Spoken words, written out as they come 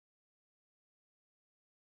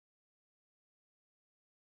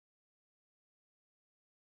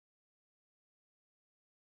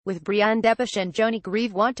with Breanne, Deppisch and Joanie.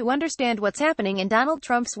 Greve want to understand what's happening in Donald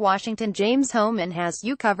Trump's Washington. James Hohmann has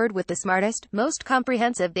you covered with the smartest, most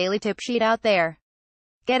comprehensive daily tip sheet out there.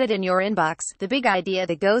 Get it in your inbox. The big idea: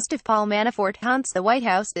 the ghost of Paul Manafort haunts the White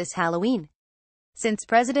House this Halloween. Since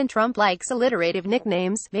President Trump likes alliterative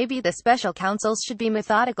nicknames, maybe the special counsels should be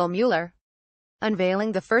methodical. Mueller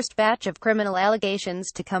unveiling the first batch of criminal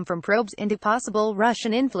allegations to come from probes into possible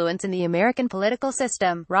Russian influence in the American political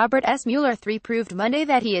system. Robert S. Mueller III proved Monday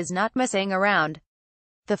that he is not messing around.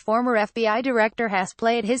 The former FBI director has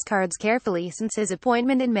played his cards carefully since his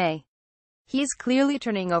appointment in May. He's clearly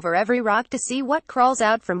turning over every rock to see what crawls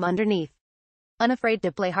out from underneath. Unafraid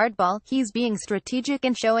to play hardball, he's being strategic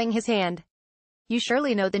and showing his hand. You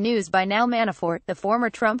surely know the news by now. Manafort, the former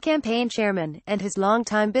Trump campaign chairman, and his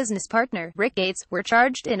longtime business partner, Rick Gates, were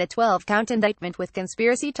charged in a 12-count indictment with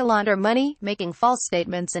conspiracy to launder money, making false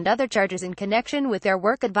statements and other charges in connection with their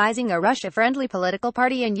work advising a Russia-friendly political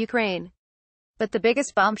party in Ukraine. But the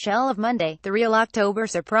biggest bombshell of Monday, the real October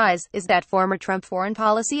surprise, is that former Trump foreign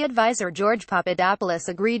policy advisor George Papadopoulos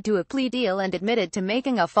agreed to a plea deal and admitted to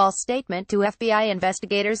making a false statement to FBI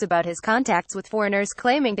investigators about his contacts with foreigners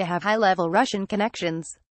claiming to have high-level Russian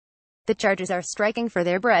connections. The charges are striking for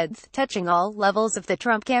their breadth, touching all levels of the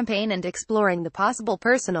Trump campaign and exploring the possible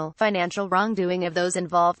personal, financial wrongdoing of those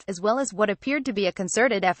involved, as well as what appeared to be a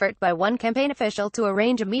concerted effort by one campaign official to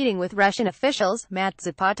arrange a meeting with Russian officials. Matt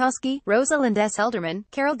Zapotosky, Rosalind S. Helderman,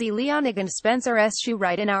 Carol D. Leonig and Spencer S. Shu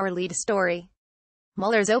write in our lead story.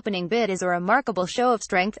 Mueller's opening bid is a remarkable show of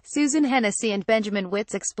strength, Susan Hennessy and Benjamin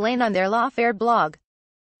Witz explain on their Lawfare blog.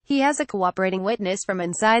 He has a cooperating witness from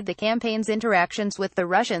inside the campaign's interactions with the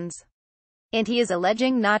Russians. And he is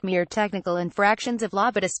alleging not mere technical infractions of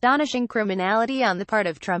law but astonishing criminality on the part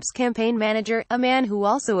of Trump's campaign manager, a man who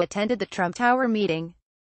also attended the Trump Tower meeting.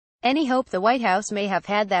 Any hope the White House may have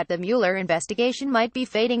had that the Mueller investigation might be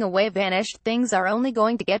fading away vanished. Things are only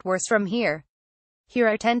going to get worse from here. Here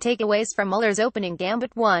are 10 takeaways from Mueller's opening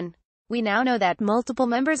gambit. 1. We now know that multiple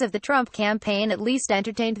members of the Trump campaign at least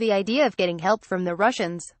entertained the idea of getting help from the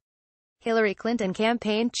Russians. Hillary Clinton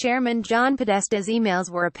campaign chairman John Podesta's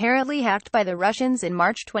emails were apparently hacked by the Russians in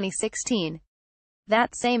March 2016.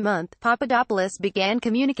 That same month, Papadopoulos began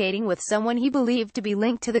communicating with someone he believed to be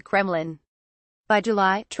linked to the Kremlin. By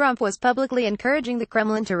July, Trump was publicly encouraging the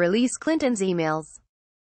Kremlin to release Clinton's emails.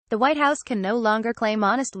 The White House can no longer claim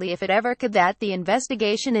honestly, if it ever could, that the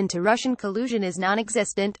investigation into Russian collusion is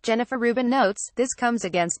non-existent. Jennifer Rubin notes, this comes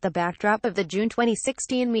against the backdrop of the June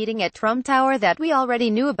 2016 meeting at Trump Tower that we already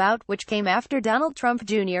knew about, which came after Donald Trump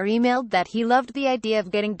Jr. emailed that he loved the idea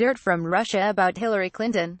of getting dirt from Russia about Hillary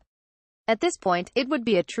Clinton. At this point, it would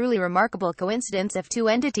be a truly remarkable coincidence if two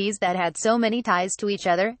entities that had so many ties to each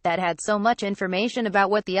other, that had so much information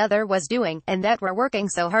about what the other was doing, and that were working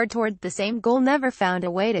so hard toward the same goal never found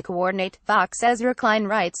a way to coordinate. Fox Ezra Klein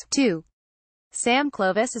writes, 2. Sam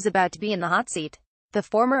Clovis is about to be in the hot seat. The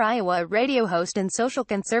former Iowa radio host and social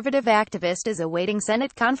conservative activist is awaiting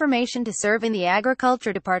Senate confirmation to serve in the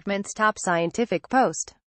Agriculture Department's top scientific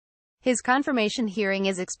post. His confirmation hearing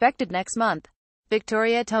is expected next month.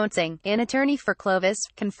 Victoria Toensing, an attorney for Clovis,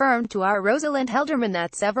 confirmed to our Rosalind Helderman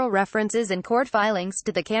that several references in court filings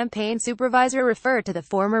to the campaign supervisor refer to the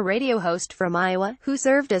former radio host from Iowa, who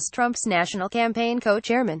served as Trump's national campaign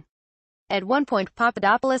co-chairman. At one point,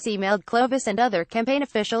 Papadopoulos emailed Clovis and other campaign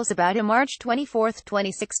officials about a March 24,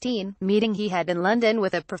 2016, meeting he had in London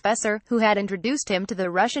with a professor, who had introduced him to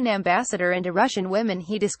the Russian ambassador and a Russian woman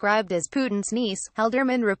he described as Putin's niece,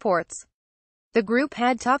 Helderman reports. The group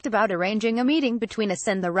had talked about arranging a meeting between us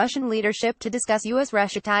and the Russian leadership to discuss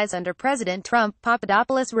U.S.-Russia ties under President Trump,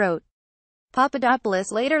 Papadopoulos wrote.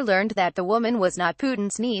 Papadopoulos later learned that the woman was not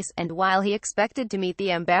Putin's niece, and while he expected to meet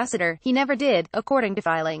the ambassador, he never did, according to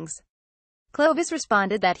filings. Clovis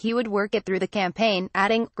responded that he would work it through the campaign,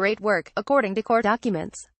 adding, "Great work," according to court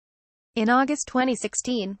documents. In August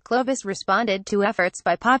 2016, Clovis responded to efforts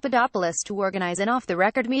by Papadopoulos to organize an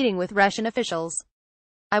off-the-record meeting with Russian officials.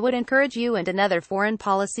 I would encourage you and another foreign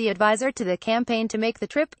policy advisor to the campaign to make the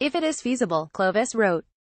trip, if it is feasible, Clovis wrote.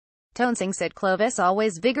 Toensing said Clovis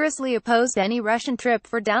always vigorously opposed any Russian trip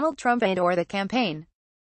for Donald Trump and/or the campaign.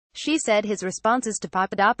 She said his responses to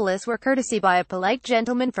Papadopoulos were courtesy by a polite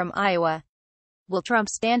gentleman from Iowa. Will Trump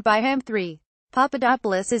stand by him? 3.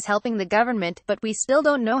 Papadopoulos is helping the government, but we still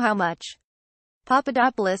don't know how much.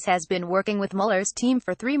 Papadopoulos has been working with Mueller's team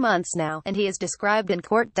for 3 months now, and he is described in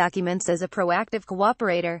court documents as a proactive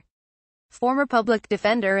cooperator. Former public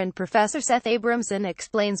defender and Professor Seth Abramson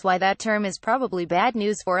explains why that term is probably bad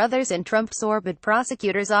news for others in Trump's orbit.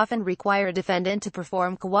 Prosecutors often require a defendant to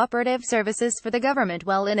perform cooperative services for the government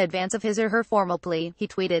well in advance of his or her formal plea, he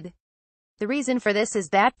tweeted. The reason for this is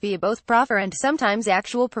that, via both proffer and sometimes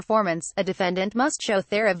actual performance, a defendant must show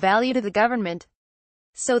they're of value to the government.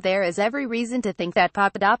 So there is every reason to think that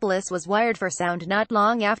Papadopoulos was wired for sound not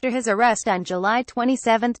long after his arrest on July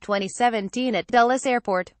 27, 2017 at Dulles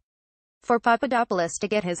Airport. For Papadopoulos to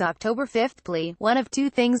get his October 5 plea, one of two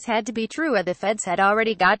things had to be true: either the feds had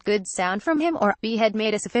already got good sound from him, or B had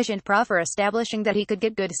made a sufficient proffer establishing that he could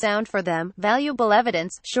get good sound for them, valuable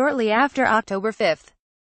evidence, shortly after October 5.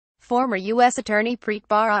 Former U.S. Attorney Preet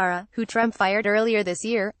Bharara, who Trump fired earlier this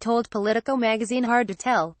year, told Politico magazine hard to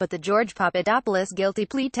tell, but the George Papadopoulos guilty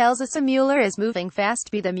plea tells us Mueller is moving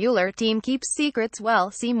fast. B. The Mueller team keeps secrets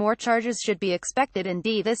well. C. More charges should be expected. And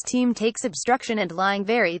D. This team takes obstruction and lying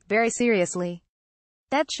very, very seriously.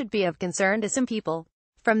 That should be of concern to some people.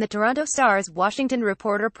 From the Toronto Star's Washington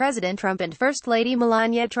reporter, President Trump and First Lady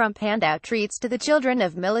Melania Trump hand out treats to the children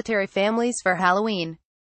of military families for Halloween.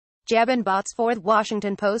 Jabin bots for the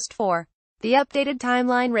Washington Post. 4. The updated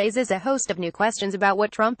timeline raises a host of new questions about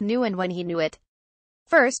what Trump knew and when he knew it.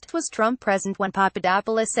 First, was Trump present when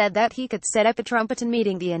Papadopoulos said that he could set up a Trumpeton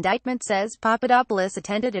meeting? The indictment says Papadopoulos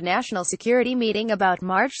attended a national security meeting about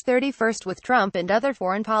March 31 with Trump and other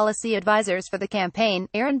foreign policy advisors for the campaign,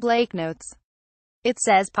 Aaron Blake notes. It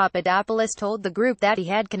says Papadopoulos told the group that he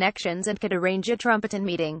had connections and could arrange a Trumpeton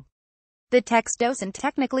meeting. The text doesn't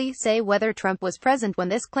technically say whether Trump was present when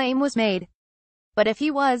this claim was made. But if he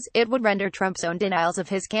was, it would render Trump's own denials of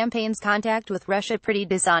his campaign's contact with Russia pretty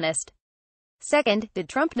dishonest. Second, did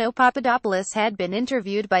Trump know Papadopoulos had been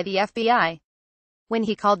interviewed by the FBI? When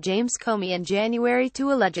he called James Comey in January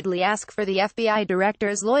to allegedly ask for the FBI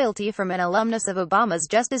director's loyalty from an alumnus of Obama's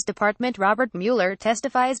Justice Department, Robert Mueller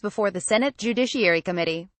testifies before the Senate Judiciary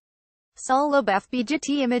Committee. Saul Loeb,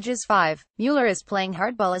 FBGT Images. 5. Mueller is playing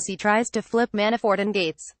hardball as he tries to flip Manafort and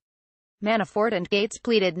Gates. Manafort and Gates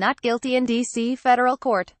pleaded not guilty in D.C. federal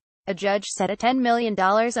court. A judge set a $10 million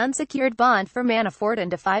unsecured bond for Manafort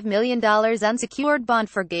and a $5 million unsecured bond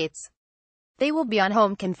for Gates. They will be on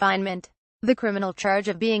home confinement. The criminal charge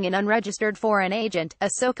of being an unregistered foreign agent, a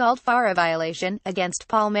so-called FARA violation, against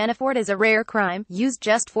Paul Manafort is a rare crime, used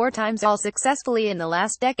just 4 times all successfully in the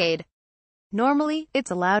last decade. Normally,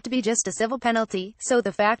 it's allowed to be just a civil penalty, so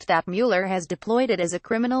the fact that Mueller has deployed it as a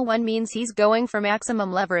criminal one means he's going for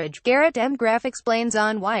maximum leverage. Garrett M. Graff explains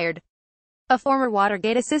on Wired. A former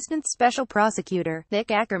Watergate assistant special prosecutor,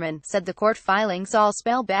 Nick Ackerman, said the court filings all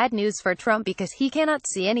spell bad news for Trump because he cannot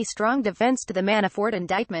see any strong defense to the Manafort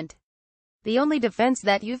indictment. The only defense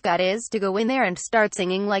that you've got is to go in there and start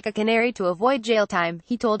singing like a canary to avoid jail time,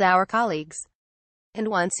 he told our colleagues. And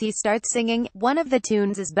once he starts singing, one of the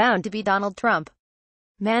tunes is bound to be Donald Trump.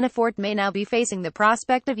 Manafort may now be facing the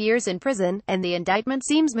prospect of years in prison, and the indictment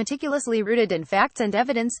seems meticulously rooted in facts and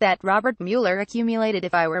evidence that Robert Mueller accumulated.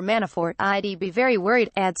 If I were Manafort, I'd be very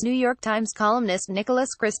worried, adds New York Times columnist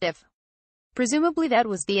Nicholas Kristof. Presumably that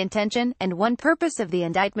was the intention, and one purpose of the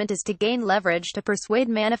indictment is to gain leverage to persuade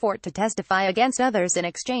Manafort to testify against others in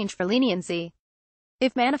exchange for leniency.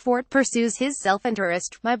 If Manafort pursues his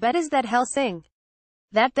self-interest, my bet is that he'll sing.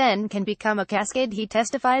 That then can become a cascade. He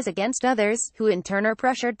testifies against others, who in turn are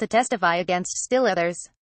pressured to testify against still others.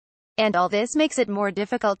 And all this makes it more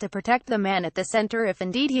difficult to protect the man at the center if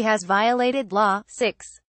indeed he has violated law. 6.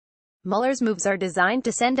 Mueller's moves are designed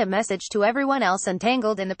to send a message to everyone else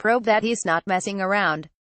entangled in the probe that he's not messing around.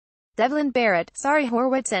 Devlin Barrett, Sari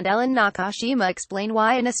Horwitz and Ellen Nakashima explain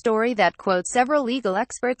why in a story that quotes several legal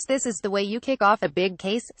experts. This is the way you kick off a big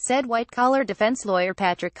case, said white-collar defense lawyer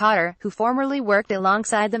Patrick Cotter, who formerly worked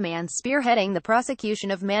alongside the man spearheading the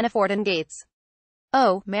prosecution of Manafort and Gates.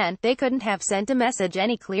 Oh, man, they couldn't have sent a message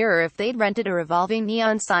any clearer if they'd rented a revolving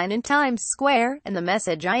neon sign in Times Square, and the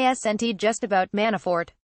message isn't just about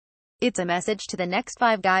Manafort. It's a message to the next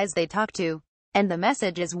 5 guys they talk to. And the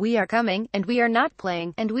message is, we are coming, and we are not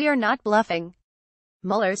playing, and we are not bluffing.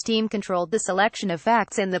 Mueller's team controlled the selection of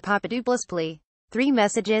facts in the Papadopoulos plea. 3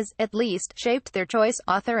 messages, at least, shaped their choice,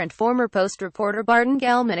 author and former Post reporter Barton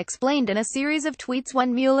Gellman explained in a series of tweets.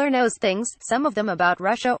 1. Mueller knows things, some of them about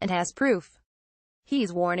Russia, and has proof.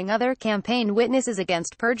 He's warning other campaign witnesses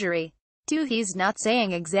against perjury. 2. He's not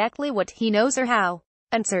saying exactly what he knows or how.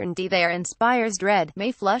 Uncertainty there inspires dread,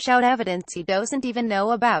 may flush out evidence he doesn't even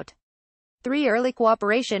know about. 3. Early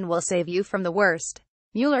cooperation will save you from the worst.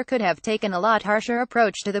 Mueller could have taken a lot harsher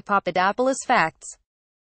approach to the Papadopoulos facts.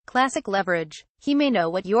 Classic leverage. He may know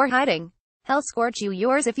what you're hiding. Hell scorch you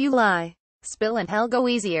yours if you lie. Spill and hell go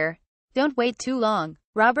easier. Don't wait too long.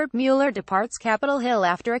 Robert Mueller departs Capitol Hill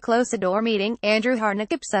after a closed-door meeting. Andrew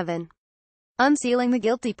Harnack. 7. Unsealing the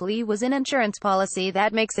guilty plea was an insurance policy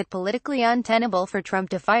that makes it politically untenable for Trump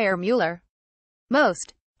to fire Mueller.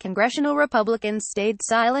 Most Congressional Republicans stayed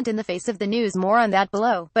silent in the face of the news. More on that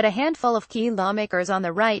below. But a handful of key lawmakers on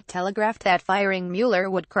the right telegraphed that firing Mueller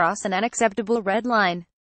would cross an unacceptable red line.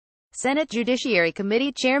 Senate Judiciary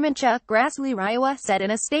Committee Chairman Chuck Grassley said in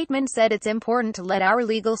a statement, it's important to let our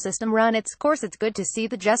legal system run its course. It's good to see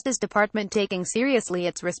the Justice Department taking seriously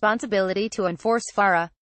its responsibility to enforce FARA.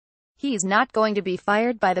 He's not going to be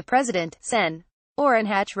fired by the president, Sen. Orrin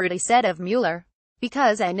Hatch-Rudy said of Mueller.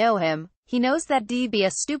 Because I know him. He knows that'd be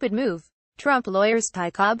a stupid move. Trump lawyers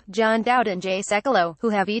Ty Cobb, John Dowd and Jay Sekulow, who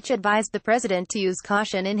have each advised the president to use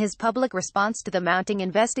caution in his public response to the mounting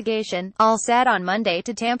investigation, all sat on Monday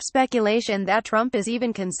to tamp speculation that Trump is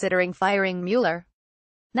even considering firing Mueller.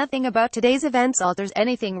 Nothing about today's events alters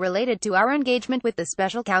anything related to our engagement with the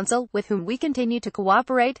special counsel, with whom we continue to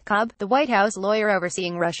cooperate, Cobb, the White House lawyer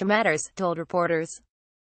overseeing Russia matters, told reporters.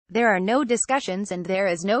 There are no discussions and there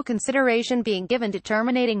is no consideration being given to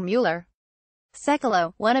terminating Mueller.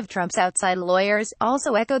 Sekulow, one of Trump's outside lawyers,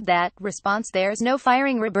 also echoed that response. There's no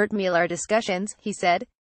firing Robert Mueller discussions, he said.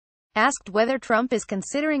 Asked whether Trump is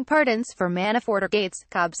considering pardons for Manafort or Gates,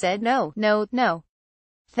 Cobb said no.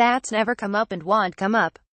 That's never come up and won't come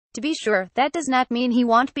up. To be sure, that does not mean he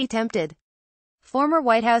won't be tempted. Former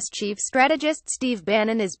White House chief strategist Steve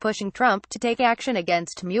Bannon is pushing Trump to take action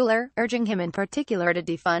against Mueller, urging him in particular to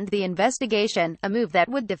defund the investigation, a move that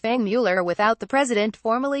would defang Mueller without the president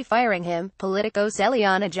formally firing him, Politico's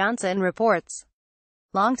Eliana Johnson reports.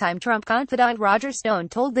 Longtime Trump confidant Roger Stone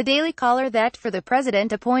told the Daily Caller that for the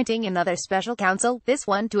president appointing another special counsel, this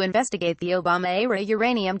one to investigate the Obama-era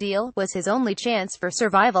uranium deal, was his only chance for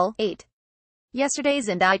survival. 8. Yesterday's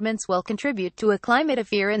indictments will contribute to a climate of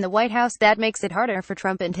fear in the White House that makes it harder for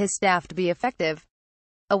Trump and his staff to be effective.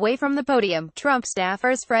 Away from the podium, Trump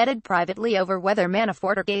staffers fretted privately over whether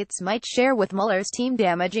Manafort or Gates might share with Mueller's team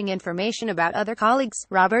damaging information about other colleagues,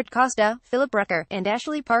 Robert Costa, Philip Rucker, and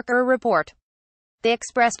Ashley Parker report. They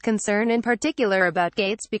expressed concern in particular about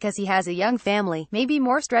Gates because he has a young family, maybe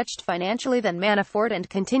more stretched financially than Manafort, and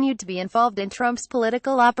continued to be involved in Trump's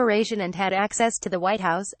political operation and had access to the White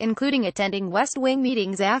House, including attending West Wing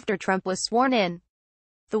meetings after Trump was sworn in.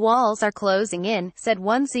 The walls are closing in, said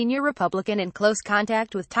one senior Republican in close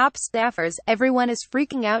contact with top staffers. Everyone is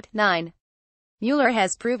freaking out. 9. Mueller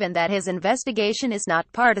has proven that his investigation is not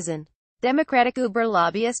partisan. Democratic Uber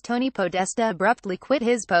lobbyist Tony Podesta abruptly quit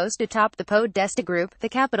his post atop the Podesta Group, the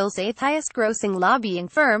capital's 8th highest-grossing lobbying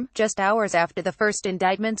firm, just hours after the first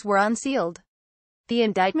indictments were unsealed. The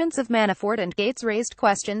indictments of Manafort and Gates raised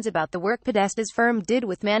questions about the work Podesta's firm did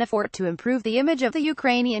with Manafort to improve the image of the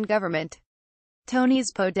Ukrainian government.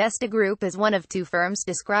 Tony's Podesta Group is one of two firms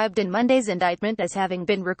described in Monday's indictment as having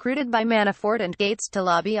been recruited by Manafort and Gates to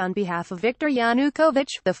lobby on behalf of Viktor Yanukovych,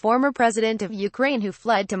 the former president of Ukraine who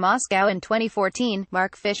fled to Moscow in 2014,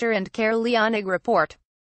 Mark Fisher and Carol Leonig report.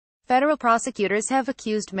 Federal prosecutors have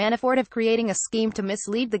accused Manafort of creating a scheme to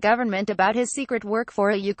mislead the government about his secret work for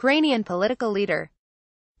a Ukrainian political leader.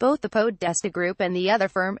 Both the Podesta Group and the other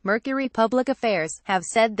firm, Mercury Public Affairs, have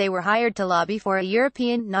said they were hired to lobby for a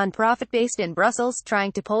European non-profit based in Brussels,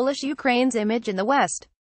 trying to polish Ukraine's image in the West.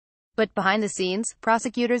 But behind the scenes,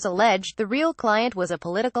 prosecutors alleged the real client was a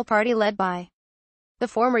political party led by the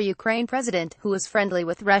former Ukraine president, who was friendly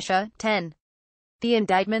with Russia. 10. The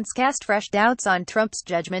indictments cast fresh doubts on Trump's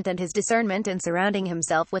judgment and his discernment in surrounding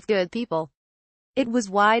himself with good people. It was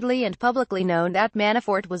widely and publicly known that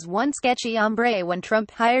Manafort was one sketchy hombre when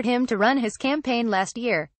Trump hired him to run his campaign last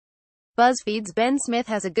year. BuzzFeed's Ben Smith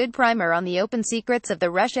has a good primer on the open secrets of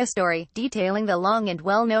the Russia story, detailing the long and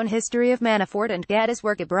well-known history of Manafort and Gaddis'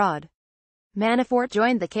 work abroad. Manafort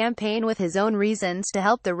joined the campaign with his own reasons to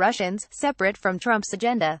help the Russians, separate from Trump's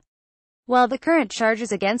agenda. While the current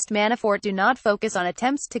charges against Manafort do not focus on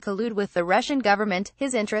attempts to collude with the Russian government,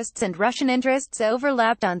 his interests and Russian interests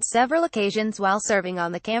overlapped on several occasions while serving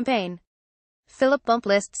on the campaign. Philip Bump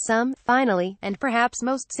lists some. Finally, and perhaps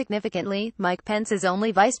most significantly, Mike Pence is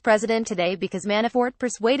only vice president today because Manafort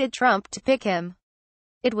persuaded Trump to pick him.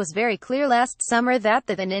 It was very clear last summer that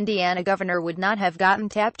the then Indiana governor would not have gotten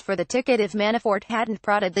tapped for the ticket if Manafort hadn't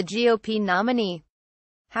prodded the GOP nominee.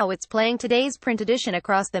 How it's playing. Today's print edition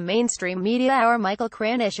across the mainstream media hour. Michael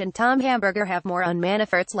Kranish and Tom Hamburger have more on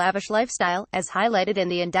Manafort's lavish lifestyle, as highlighted in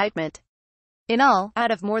the indictment. In all, out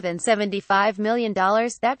of more than $75 million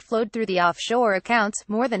that flowed through the offshore accounts,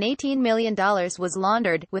 more than $18 million was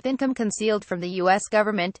laundered, with income concealed from the U.S.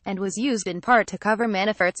 government, and was used in part to cover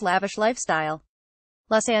Manafort's lavish lifestyle.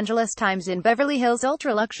 Los Angeles Times. In Beverly Hills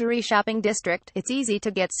ultra-luxury shopping district, it's easy to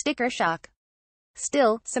get sticker shock.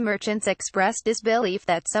 Still, some merchants expressed disbelief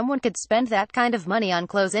that someone could spend that kind of money on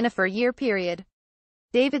clothes in a 4-year period.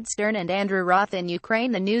 David Stern and Andrew Roth in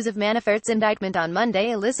Ukraine. The news of Manafort's indictment on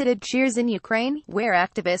Monday elicited cheers in Ukraine, where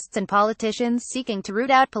activists and politicians seeking to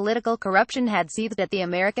root out political corruption had seethed at the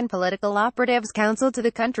American Political Operatives Council to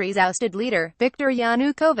the country's ousted leader, Viktor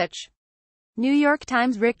Yanukovych. New York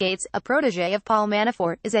Times. Rick Gates, a protege of Paul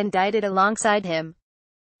Manafort, is indicted alongside him.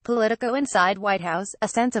 Politico inside White House, a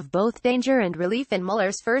sense of both danger and relief in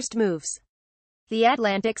Mueller's first moves. The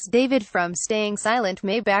Atlantic's David Frum staying silent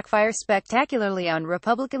may backfire spectacularly on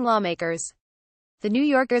Republican lawmakers. The New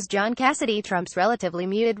Yorker's John Cassidy. Trump's relatively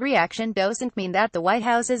muted reaction doesn't mean that the White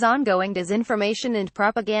House's ongoing disinformation and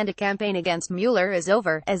propaganda campaign against Mueller is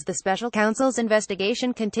over. As the special counsel's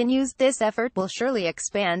investigation continues, this effort will surely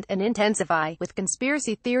expand and intensify, with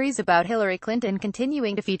conspiracy theories about Hillary Clinton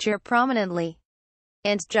continuing to feature prominently.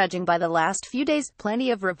 And judging by the last few days, plenty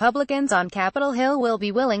of Republicans on Capitol Hill will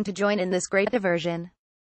be willing to join in this great diversion.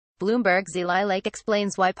 Bloomberg's Eli Lake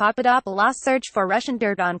explains why Papadopoulos' search for Russian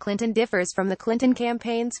dirt on Clinton differs from the Clinton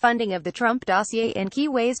campaign's funding of the Trump dossier in key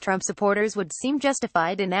ways. Trump supporters would seem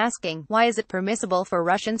justified in asking, why is it permissible for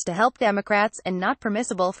Russians to help Democrats and not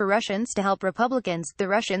permissible for Russians to help Republicans? The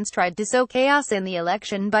Russians tried to sow chaos in the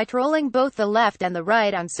election by trolling both the left and the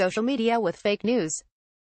right on social media with fake news.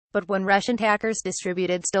 But when Russian hackers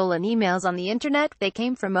distributed stolen emails on the internet, they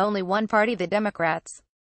came from only one party, the Democrats.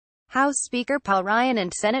 House Speaker Paul Ryan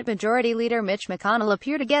and Senate Majority Leader Mitch McConnell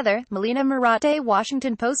appear together. Melina Murate.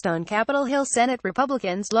 Washington Post. On Capitol Hill, Senate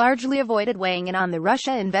Republicans largely avoided weighing in on the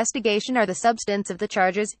Russia investigation or the substance of the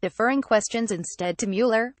charges, deferring questions instead to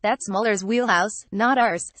Mueller. That's Mueller's wheelhouse, not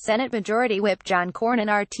ours, Senate Majority Whip John Cornyn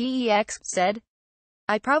RTEX said.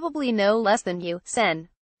 I probably know less than you, Sen.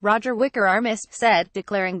 Roger Wicker Armis said,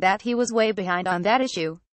 declaring that he was way behind on that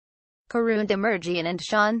issue. Karun Demirjian and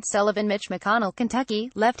Sean Sullivan. Mitch McConnell, Kentucky,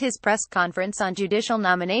 left his press conference on judicial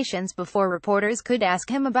nominations before reporters could ask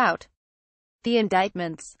him about the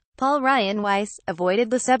indictments. Paul Ryan Weiss avoided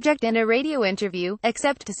the subject in a radio interview,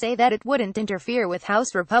 except to say that it wouldn't interfere with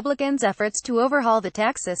House Republicans' efforts to overhaul the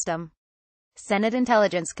tax system. Senate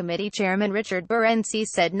Intelligence Committee Chairman Richard Breanne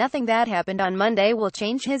said nothing that happened on Monday will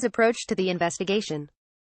change his approach to the investigation.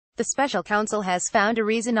 The special counsel has found a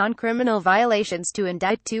reason on criminal violations to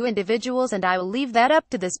indict 2 individuals, and I will leave that up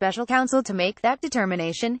to the special counsel to make that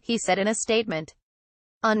determination, he said in a statement.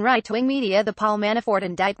 On right-wing media, the Paul Manafort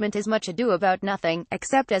indictment is much ado about nothing,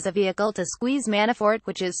 except as a vehicle to squeeze Manafort,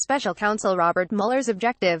 which is special counsel Robert Mueller's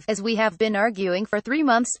objective, as we have been arguing for 3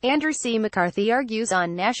 months, Andrew C. McCarthy argues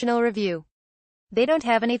on National Review. They don't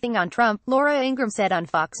have anything on Trump, Laura Ingraham said on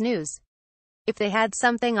Fox News. If they had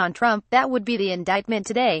something on Trump, that would be the indictment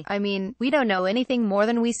today. I mean, we don't know anything more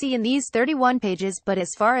than we see in these 31 pages, but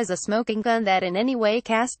as far as a smoking gun that in any way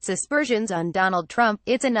casts aspersions on Donald Trump,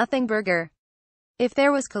 it's a nothing burger. If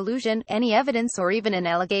there was collusion, any evidence or even an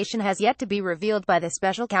allegation has yet to be revealed by the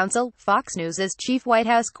special counsel, Fox News' chief White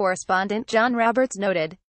House correspondent John Roberts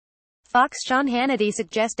noted. Fox Sean Hannity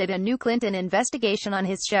suggested a new Clinton investigation on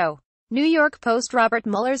his show. New York Post. Robert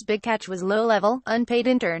Mueller's big catch was low-level, unpaid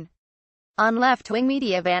intern. On left-wing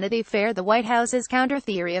media Vanity Fair, the White House's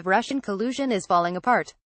counter-theory of Russian collusion is falling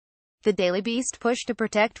apart. The Daily Beast push to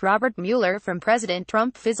protect Robert Mueller from President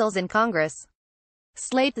Trump fizzles in Congress.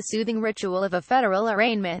 Slate. The soothing ritual of a federal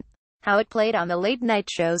arraignment. How it played on the late-night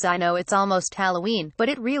shows. I know it's almost Halloween, but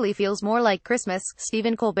it really feels more like Christmas,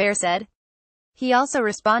 Stephen Colbert said. He also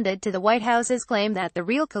responded to the White House's claim that the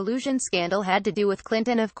real collusion scandal had to do with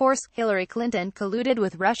Clinton. Of course, Hillary Clinton colluded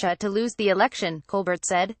with Russia to lose the election, Colbert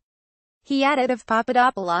said. He added of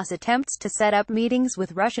Papadopoulos' attempts to set up meetings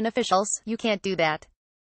with Russian officials, you can't do that.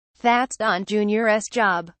 That's Don Jr.'s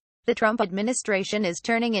job. The Trump administration is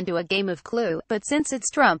turning into a game of Clue, but since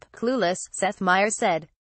it's Trump, clueless, Seth Meyers said.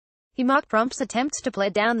 He mocked Trump's attempts to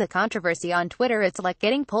play down the controversy on Twitter. It's like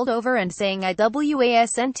getting pulled over and saying I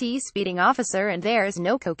wasn't speeding officer and there's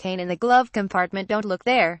no cocaine in the glove compartment, don't look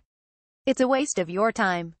there. It's a waste of your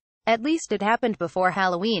time. At least it happened before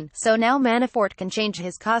Halloween, so now Manafort can change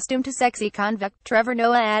his costume to sexy convict, Trevor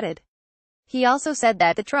Noah added. He also said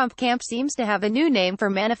that the Trump camp seems to have a new name for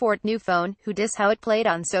Manafort, new phone, who dis how it played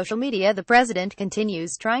on social media. The president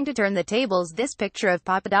continues trying to turn the tables. This picture of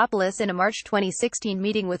Papadopoulos in a March 2016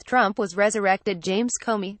 meeting with Trump was resurrected. James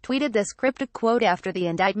Comey tweeted this cryptic quote after the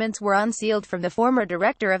indictments were unsealed from the former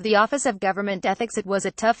director of the Office of Government Ethics. It was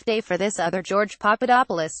a tough day for this other George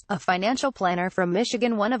Papadopoulos, a financial planner from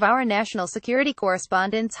Michigan. One of our national security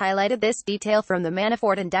correspondents highlighted this detail from the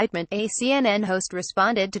Manafort indictment. A CNN host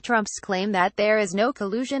responded to Trump's claim that there is no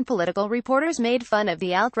collusion. Political reporters made fun of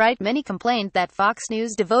the alt-right. Many complained that Fox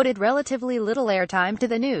News devoted relatively little airtime to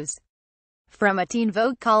the news. From a teen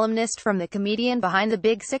Vogue columnist from the comedian behind the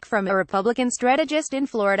Big Sick from a Republican strategist in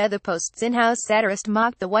Florida, the Post's in-house satirist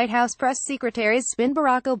mocked the White House press secretary's spin.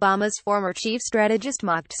 Barack Obama's former chief strategist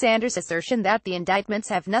mocked Sanders' assertion that the indictments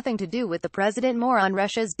have nothing to do with the president. More on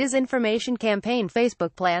Russia's disinformation campaign.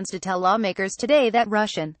 Facebook plans to tell lawmakers today that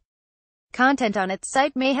Russian content on its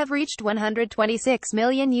site may have reached 126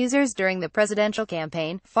 million users during the presidential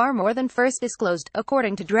campaign, far more than first disclosed,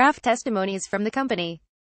 according to draft testimonies from the company.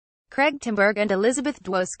 Craig Timberg and Elizabeth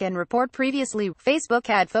Dwoskin report. Previously, Facebook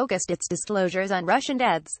had focused its disclosures on Russian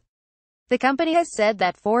ads. The company has said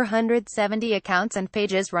that 470 accounts and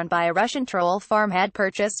pages run by a Russian troll farm had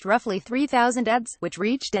purchased roughly 3,000 ads, which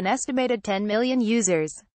reached an estimated 10 million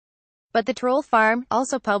users. But the troll farm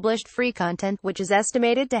also published free content, which is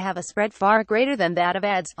estimated to have a spread far greater than that of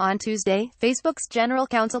ads. On Tuesday, Facebook's general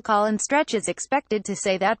counsel Colin Stretch is expected to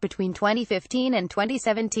say that between 2015 and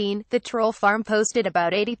 2017, the troll farm posted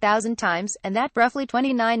about 80,000 times, and that roughly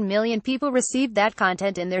 29 million people received that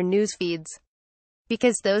content in their news feeds.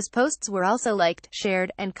 Because those posts were also liked,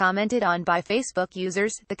 shared, and commented on by Facebook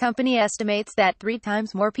users, the company estimates that 3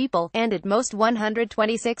 times more people, and at most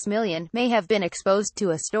 126 million, may have been exposed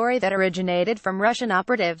to a story that originated from Russian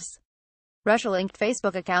operatives. Russia-linked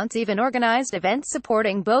Facebook accounts even organized events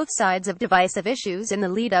supporting both sides of divisive issues in the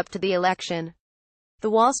lead-up to the election. The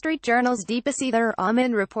Wall Street Journal's Deppisch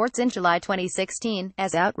Hohmann reports in July 2016,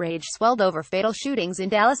 as outrage swelled over fatal shootings in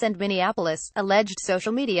Dallas and Minneapolis, alleged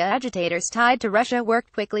social media agitators tied to Russia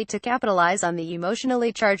worked quickly to capitalize on the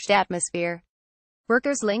emotionally charged atmosphere.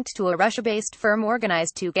 Workers linked to a Russia-based firm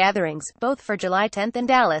organized 2 gatherings, both for July 10 in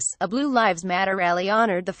Dallas. A Blue Lives Matter rally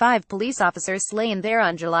honored the 5 police officers slain there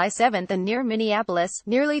on July 7, and near Minneapolis,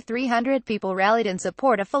 nearly 300 people rallied in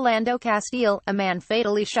support of Philando Castile, a man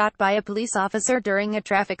fatally shot by a police officer during a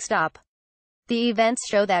traffic stop. The events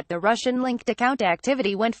show that the Russian-linked account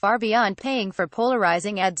activity went far beyond paying for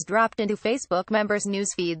polarizing ads dropped into Facebook members'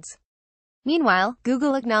 news feeds. Meanwhile,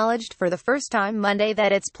 Google acknowledged for the first time Monday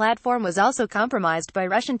that its platform was also compromised by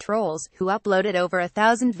Russian trolls, who uploaded over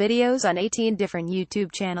 1,000 videos on 18 different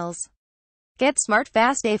YouTube channels. Get smart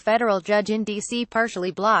fast. A federal judge in D.C. partially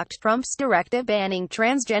blocked Trump's directive banning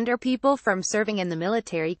transgender people from serving in the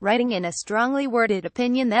military, writing in a strongly worded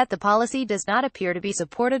opinion that the policy does not appear to be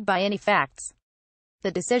supported by any facts. The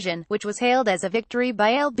decision, which was hailed as a victory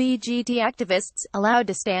by LGBT activists, allowed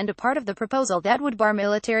to stand a part of the proposal that would bar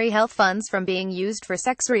military health funds from being used for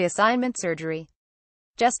sex reassignment surgery.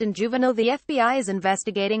 Just in juvenile, the FBI is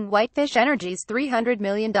investigating Whitefish Energy's $300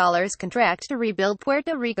 million contract to rebuild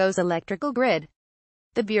Puerto Rico's electrical grid.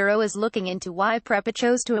 The Bureau is looking into why PREPA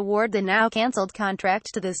chose to award the now-canceled contract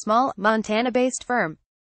to the small, Montana-based firm.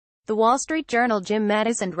 The Wall Street Journal Jim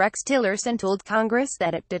Mattis and Rex Tillerson told Congress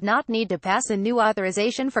that it did not need to pass a new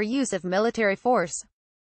authorization for use of military force.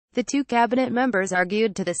 The 2 cabinet members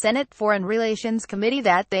argued to the Senate Foreign Relations Committee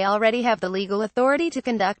that they already have the legal authority to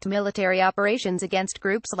conduct military operations against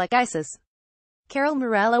groups like ISIS. Carol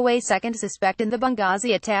Morello, a second suspect in the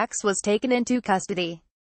Benghazi attacks, was taken into custody.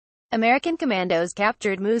 American commandos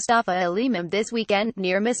captured Mustafa al-Imam this weekend,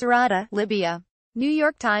 near Misrata, Libya. New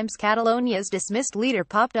York Times. Catalonia's dismissed leader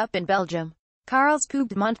popped up in Belgium. Carles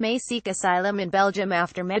Puigdemont may seek asylum in Belgium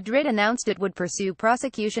after Madrid announced it would pursue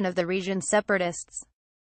prosecution of the region's separatists.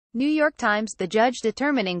 New York Times. The judge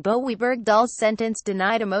determining Bowie Bergdahl's sentence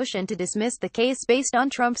denied a motion to dismiss the case based on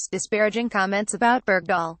Trump's disparaging comments about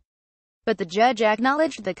Bergdahl. But the judge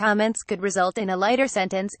acknowledged the comments could result in a lighter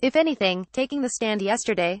sentence, if anything. Taking the stand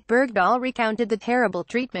yesterday, Bergdahl recounted the terrible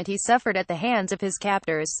treatment he suffered at the hands of his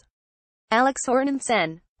captors. Alex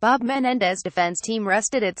Hornensen. Bob Menendez's defense team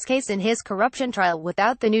rested its case in his corruption trial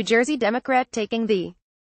without the New Jersey Democrat taking the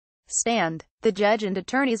stand. The judge and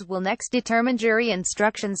attorneys will next determine jury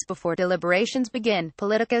instructions before deliberations begin.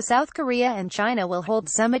 Politico. South Korea and China will hold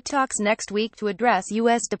summit talks next week to address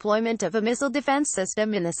U.S. deployment of a missile defense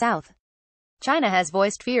system in the South. China has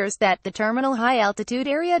voiced fears that the Terminal High-Altitude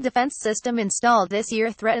Area Defense System installed this year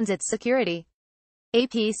threatens its security.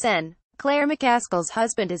 AP. Sen. Claire McCaskill's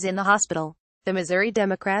husband is in the hospital. The Missouri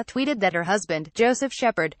Democrat tweeted that her husband, Joseph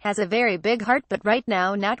Shepard, has a very big heart but right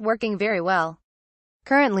now not working very well.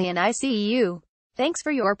 Currently in ICU. Thanks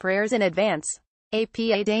for your prayers in advance. AP.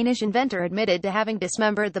 A Danish inventor admitted to having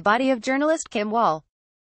dismembered the body of journalist Kim Wall.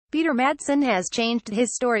 Peter Madsen has changed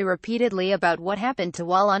his story repeatedly about what happened to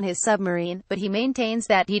Wall on his submarine, but he maintains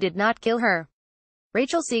that he did not kill her.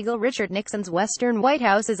 Rachel Siegel. Richard Nixon's Western White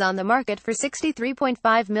House is on the market for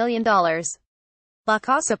 $63.5 million. La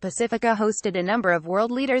Casa Pacifica hosted a number of world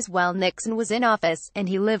leaders while Nixon was in office, and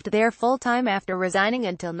he lived there full-time after resigning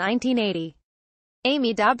until 1980.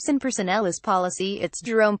 Amy Dobson personnel is policy. It's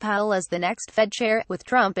Jerome Powell as the next Fed chair, with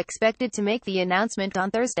Trump expected to make the announcement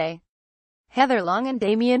on Thursday. Heather Long and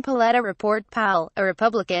Damian Paletta report Powell, a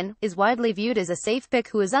Republican, is widely viewed as a safe pick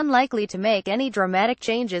who is unlikely to make any dramatic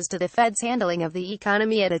changes to the Fed's handling of the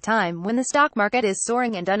economy at a time when the stock market is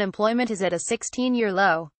soaring and unemployment is at a 16-year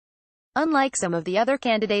low. Unlike some of the other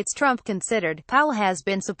candidates Trump considered, Powell has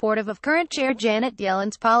been supportive of current Chair Janet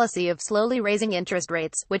Yellen's policy of slowly raising interest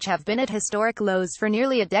rates, which have been at historic lows for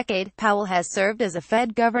nearly a decade. Powell has served as a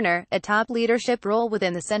Fed governor, a top leadership role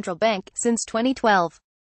within the central bank, since 2012.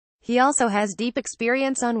 He also has deep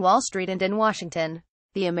experience on Wall Street and in Washington.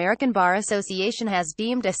 The American Bar Association has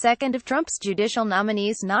deemed a second of Trump's judicial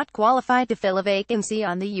nominees not qualified to fill a vacancy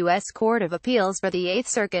on the U.S. Court of Appeals for the Eighth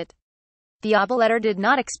Circuit. The OBA letter did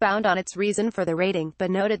not expound on its reason for the rating, but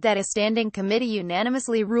noted that a standing committee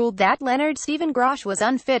unanimously ruled that Leonard Stephen Grosh was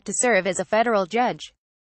unfit to serve as a federal judge.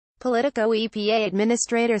 Politico EPA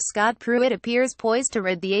Administrator Scott Pruitt appears poised to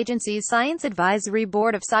rid the agency's Science Advisory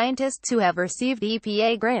Board of scientists who have received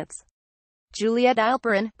EPA grants. Juliet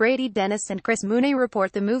Eilperin, Brady Dennis and Chris Mooney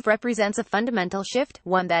report the move represents a fundamental shift,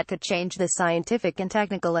 one that could change the scientific and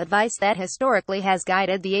technical advice that historically has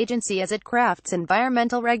guided the agency as it crafts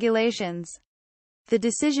environmental regulations. The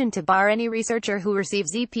decision to bar any researcher who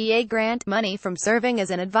receives EPA grant money from serving as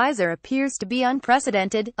an advisor appears to be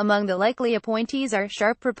unprecedented. Among the likely appointees are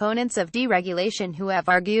sharp proponents of deregulation who have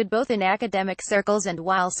argued both in academic circles and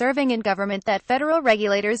while serving in government that federal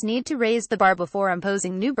regulators need to raise the bar before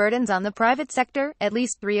imposing new burdens on the private sector. At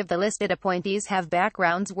least 3 of the listed appointees have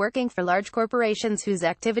backgrounds working for large corporations whose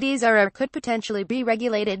activities are or could potentially be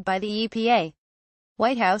regulated by the EPA.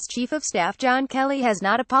 White House Chief of Staff John Kelly has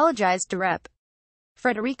not apologized to Rep.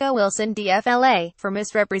 Frederica Wilson DFLA, for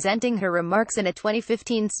misrepresenting her remarks in a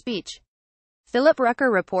 2015 speech. Philip Rucker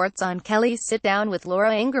reports on Kelly's sit-down with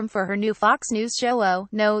Laura Ingraham for her new Fox News show. "Oh,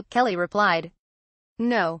 no," Kelly replied.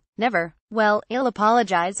 "No, never. Well, I'll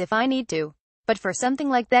apologize if I need to. But for something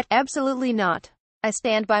like that, absolutely not. I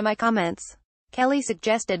stand by my comments." Kelly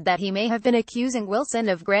suggested that he may have been accusing Wilson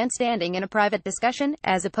of grandstanding in a private discussion,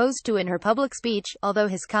 as opposed to in her public speech, although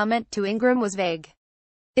his comment to Ingraham was vague.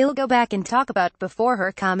 "I'll go back and talk about before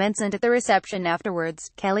her comments and at the reception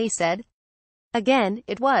afterwards," Kelly said. "Again,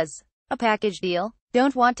 it was a package deal.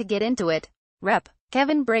 Don't want to get into it." Rep.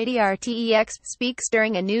 Kevin Brady RTEX speaks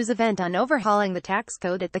during a news event on overhauling the tax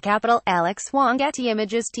code at the Capitol. Alex Wong Getty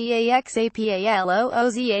Images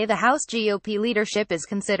TAXAPALOOZA. The House GOP leadership is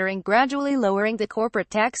considering gradually lowering the corporate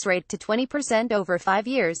tax rate to 20% over 5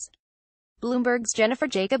 years. Bloomberg's Jennifer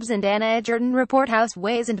Jacobs and Anna Edgerton report. House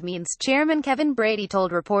Ways and Means Chairman Kevin Brady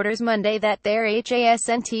told reporters Monday that there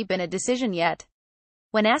hasn't been a decision yet.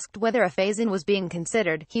 When asked whether a phase-in was being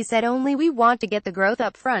considered, he said only we want to get the growth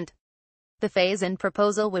up front. The phase-in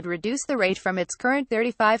proposal would reduce the rate from its current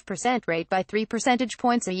 35% rate by 3 percentage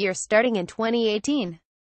points a year starting in 2018.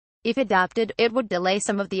 If adopted, it would delay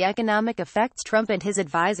some of the economic effects Trump and his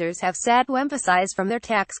advisors have said to emphasize from their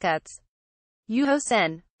tax cuts. Yuho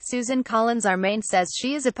Sen. Susan Collins Armain says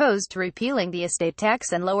she is opposed to repealing the estate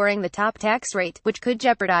tax and lowering the top tax rate, which could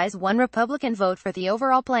jeopardize one Republican vote for the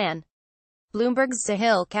overall plan. Bloomberg's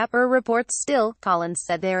Sahil Kapoor reports. Still, Collins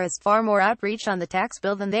said there is far more outreach on the tax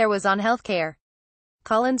bill than there was on health care.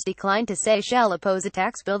 Collins declined to say she'll oppose a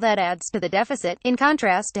tax bill that adds to the deficit, in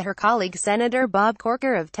contrast to her colleague Senator Bob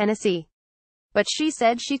Corker of Tennessee. But she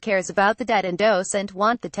said she cares about the debt and doesn't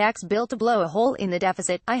want the tax bill to blow a hole in the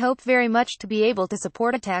deficit. "I hope very much to be able to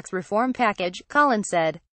support a tax reform package," Collins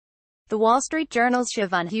said. The Wall Street Journal's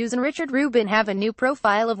Siobhan Hughes and Richard Rubin have a new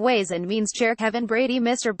profile of Ways and Means Chair Kevin Brady.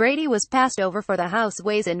 Mr. Brady was passed over for the House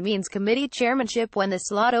Ways and Means Committee chairmanship when the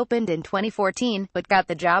slot opened in 2014, but got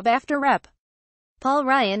the job after Rep. Paul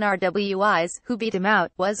Ryan RWIs, who beat him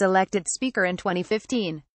out, was elected Speaker in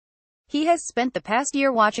 2015. He has spent the past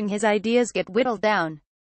year watching his ideas get whittled down.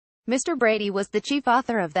 Mr. Brady was the chief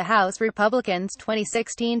author of the House Republicans'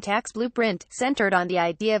 2016 tax blueprint, centered on the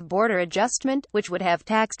idea of border adjustment, which would have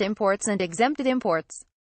taxed imports and exempted imports.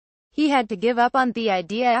 He had to give up on the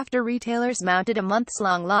idea after retailers mounted a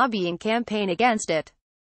months-long lobbying campaign against it.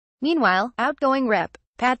 Meanwhile, outgoing Rep.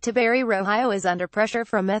 Pat Tiberi Ohio is under pressure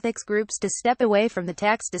from ethics groups to step away from the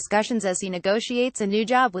tax discussions as he negotiates a new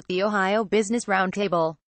job with the Ohio Business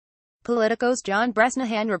Roundtable. Politico's John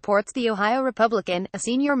Bresnahan reports the Ohio Republican, a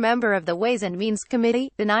senior member of the Ways and Means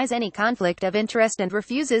Committee, denies any conflict of interest and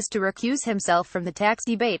refuses to recuse himself from the tax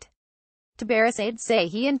debate. Tiberi's aides say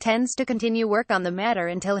he intends to continue work on the matter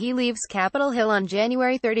until he leaves Capitol Hill on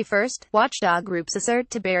January 31. Watchdog groups assert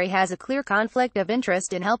Tiberi has a clear conflict of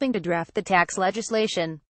interest in helping to draft the tax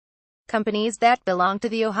legislation. Companies that belong to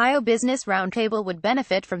the Ohio Business Roundtable would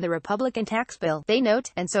benefit from the Republican tax bill, they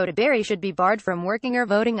note, and so Deppisch should be barred from working or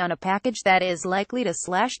voting on a package that is likely to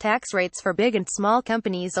slash tax rates for big and small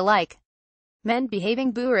companies alike. Men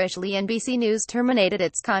behaving boorishly. NBC News terminated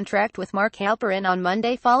its contract with Mark Halperin on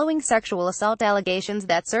Monday following sexual assault allegations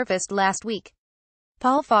that surfaced last week.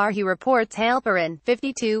 Paul Farhi reports Halperin,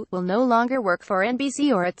 52, will no longer work for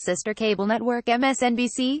NBC or its sister cable network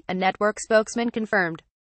MSNBC, a network spokesman confirmed.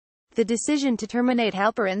 The decision to terminate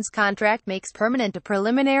Halperin's contract makes permanent a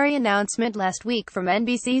preliminary announcement last week from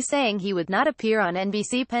NBC saying he would not appear on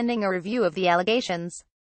NBC pending a review of the allegations.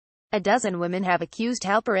 A dozen women have accused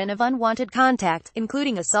Halperin of unwanted contact,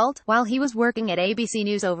 including assault, while he was working at ABC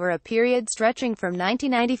News over a period stretching from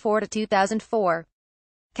 1994 to 2004.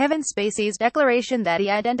 Kevin Spacey's declaration that he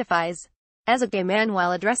identifies as a gay man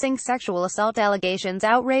while addressing sexual assault allegations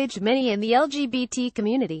outraged many in the LGBT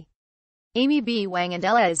community. Amy B. Wang and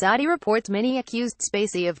Ella Izadi reports many accused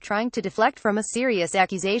Spacey of trying to deflect from a serious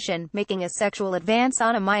accusation, making a sexual advance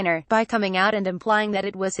on a minor, by coming out and implying that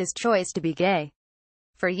it was his choice to be gay.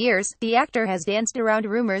 For years, the actor has danced around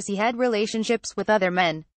rumors he had relationships with other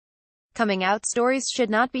men. Coming out stories should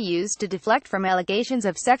not be used to deflect from allegations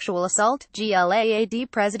of sexual assault, GLAAD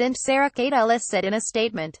President Sarah Kate Ellis said in a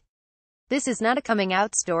statement. This is not a coming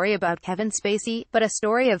out story about Kevin Spacey, but a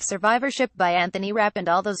story of survivorship by Anthony Rapp and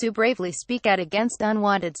all those who bravely speak out against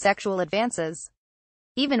unwanted sexual advances.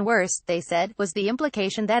 Even worse, they said, was the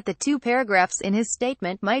implication that the two paragraphs in his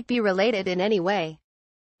statement might be related in any way.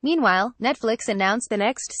 Meanwhile, Netflix announced the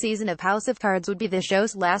next season of House of Cards would be the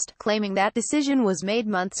show's last, claiming that decision was made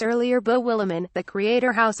months earlier. Beau Willimon, the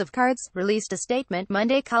creator House of Cards, released a statement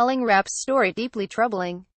Monday calling Rapp's story deeply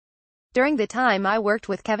troubling. During the time I worked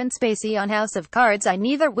with Kevin Spacey on House of Cards, I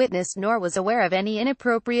neither witnessed nor was aware of any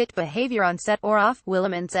inappropriate behavior on set or off,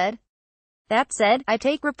 Willimon said. That said, I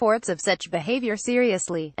take reports of such behavior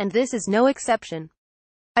seriously, and this is no exception.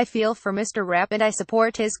 I feel for Mr. Rapp and I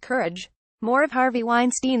support his courage. More of Harvey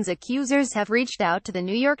Weinstein's accusers have reached out to the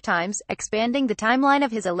New York Times, expanding the timeline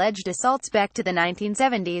of his alleged assaults back to the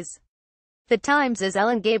 1970s. The Times'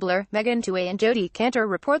 Ellen Gabler, Megan Twohey and Jodi Kantor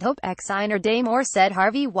report Hope ex-signer Dame Moore said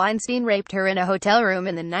Harvey Weinstein raped her in a hotel room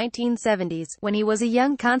in the 1970s, when he was a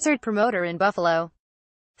young concert promoter in Buffalo.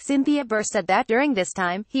 Cynthia Burr said that during this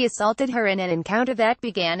time, he assaulted her in an encounter that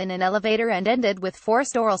began in an elevator and ended with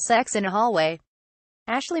forced oral sex in a hallway.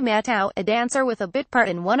 Ashley Mattow, a dancer with a bit part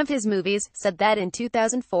in one of his movies, said that in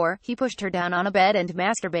 2004, he pushed her down on a bed and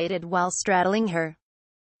masturbated while straddling her.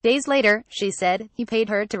 Days later, she said, he paid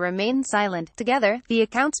her to remain silent. Together, the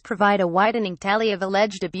accounts provide a widening tally of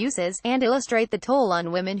alleged abuses, and illustrate the toll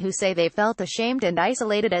on women who say they felt ashamed and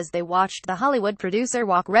isolated as they watched the Hollywood producer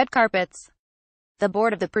walk red carpets. The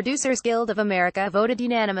board of the Producers Guild of America voted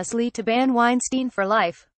unanimously to ban Weinstein for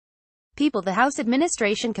life. The House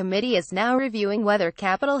Administration Committee is now reviewing whether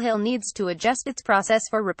Capitol Hill needs to adjust its process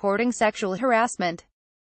for reporting sexual harassment.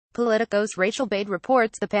 Politico's Rachel Bade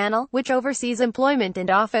reports the panel, which oversees employment and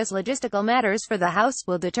office logistical matters for the House,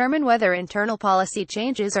 will determine whether internal policy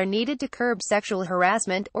changes are needed to curb sexual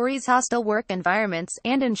harassment, or ease hostile work environments,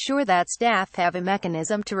 and ensure that staff have a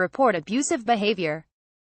mechanism to report abusive behavior.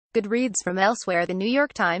 Good reads from elsewhere. The New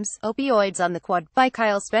York Times, Opioids on the Quad, by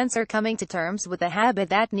Kyle Spencer. Coming to terms with a habit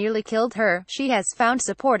that nearly killed her, she has found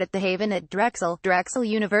support at the Haven at Drexel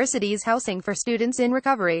University's housing for students in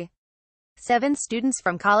recovery. 7 students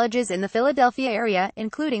from colleges in the Philadelphia area,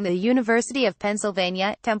 including the University of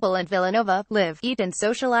Pennsylvania, Temple and Villanova, live, eat and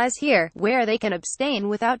socialize here, where they can abstain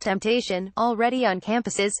without temptation. Already on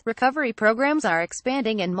campuses, recovery programs are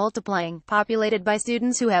expanding and multiplying, populated by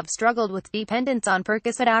students who have struggled with dependence on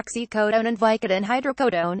Percocet, oxycodone and Vicodin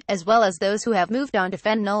hydrocodone, as well as those who have moved on to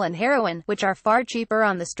fentanyl and heroin, which are far cheaper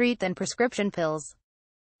on the street than prescription pills.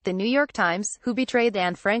 The New York Times, Who Betrayed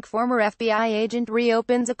Anne Frank? Former FBI agent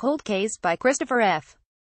reopens a cold case by Christopher F.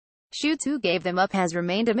 Schutz. Who gave them up has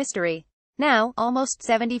remained a mystery. Now, almost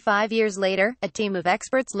 75 years later, a team of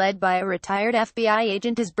experts led by a retired FBI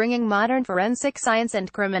agent is bringing modern forensic science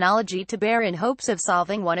and criminology to bear in hopes of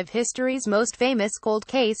solving one of history's most famous cold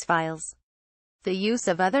case files. The use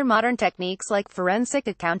of other modern techniques like forensic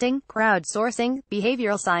accounting, crowdsourcing,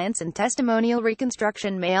 behavioral science and testimonial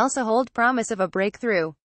reconstruction may also hold promise of a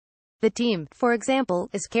breakthrough. The team, for example,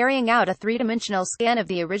 is carrying out a 3-dimensional scan of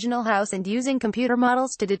the original house and using computer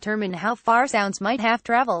models to determine how far sounds might have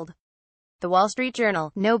traveled. The Wall Street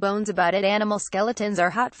Journal, No Bones About It. Animal Skeletons Are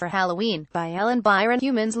Hot for Halloween, by Ellen Byron.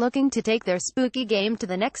 Humans looking to take their spooky game to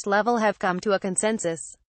the next level have come to a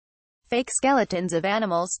consensus. Fake skeletons of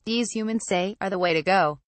animals, these humans say, are the way to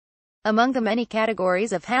go. Among the many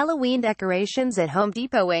categories of Halloween decorations at Home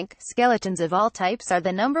Depot Inc., skeletons of all types are the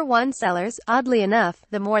 #1 sellers. Oddly enough,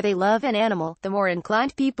 the more they love an animal, the more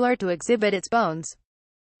inclined people are to exhibit its bones.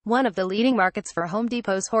 One of the leading markets for Home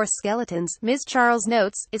Depot's horse skeletons, Ms. Charles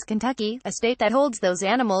notes, is Kentucky, a state that holds those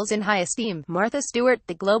animals in high esteem. Martha Stewart,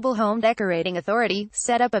 the Global Home Decorating Authority,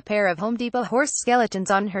 set up a pair of Home Depot horse skeletons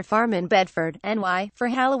on her farm in Bedford, NY, for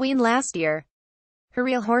Halloween last year. Her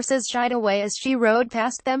real horses shied away as she rode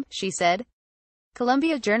past them, she said.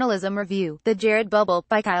 Columbia Journalism Review. The Jared Bubble,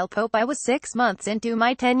 by Kyle Pope. I was 6 months into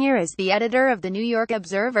my tenure as the editor of the New York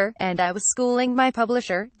Observer, and I was schooling my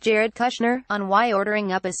publisher, Jared Kushner, on why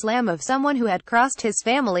ordering up a slam of someone who had crossed his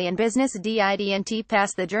family and business didn't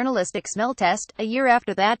pass the journalistic smell test. A year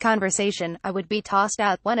after that conversation, I would be tossed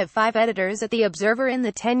out, one of 5 editors at the Observer in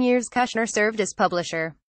the 10 years Kushner served as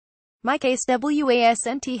publisher. My case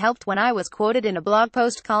wasn't helped when I was quoted in a blog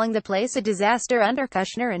post calling the place a disaster under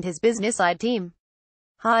Kushner and his business side team.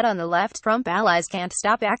 Hot on the left, Trump allies can't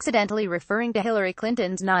stop accidentally referring to Hillary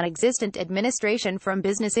Clinton's non-existent administration. From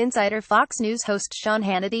Business Insider. Fox News host Sean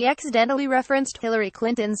Hannity accidentally referenced Hillary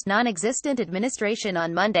Clinton's non-existent administration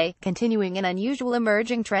on Monday, continuing an unusual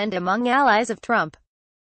emerging trend among allies of Trump.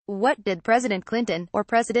 What did President Clinton, or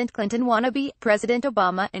President Clinton wannabe, President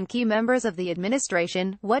Obama, and key members of the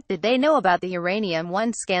administration, what did they know about the Uranium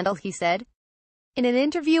One scandal, he said. In an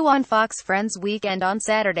interview on Fox Friends Weekend on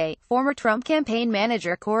Saturday, former Trump campaign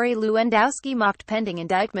manager Corey Lewandowski mocked pending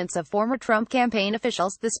indictments of former Trump campaign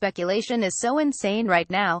officials. The speculation is so insane right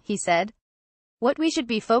now, he said. What we should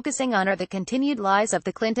be focusing on are the continued lies of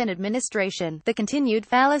the Clinton administration, the continued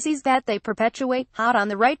fallacies that they perpetuate. Hot on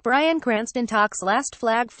the right, Bryan Cranston talks last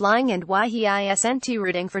flag flying and why he isn't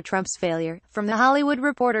rooting for Trump's failure. From The Hollywood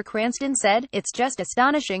Reporter, Cranston said, "It's just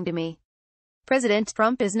astonishing to me. President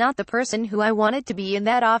Trump is not the person who I wanted to be in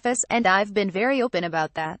that office, and I've been very open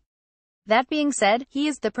about that. That being said, he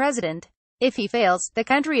is the president. If he fails, the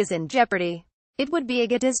country is in jeopardy. It would be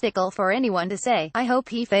egotistical for anyone to say, I hope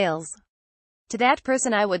he fails. To that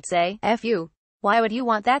person I would say, F you. Why would you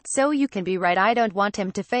want that? So you can be right. I don't want him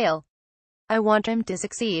to fail. I want him to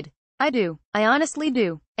succeed. I do. I honestly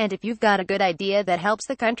do. And if you've got a good idea that helps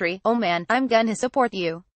the country, oh man, I'm gonna support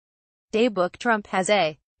you." Daybook. Trump has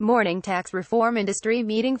a morning tax reform industry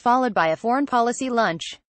meeting followed by a foreign policy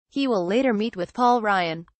lunch. He will later meet with Paul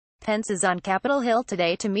Ryan. Pence is on Capitol Hill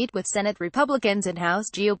today to meet with Senate Republicans and House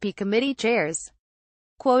GOP committee chairs.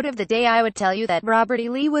 Quote of the day: I would tell you that Robert E.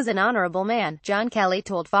 Lee was an honorable man, John Kelly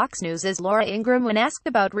told Fox News' Laura Ingraham when asked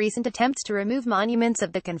about recent attempts to remove monuments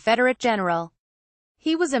of the Confederate general.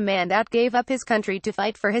 He was a man that gave up his country to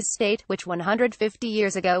fight for his state, which 150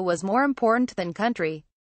 years ago was more important than country.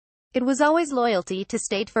 It was always loyalty to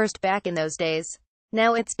state first back in those days.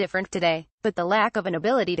 Now it's different today, but the lack of an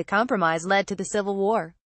ability to compromise led to the Civil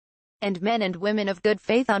War. And men and women of good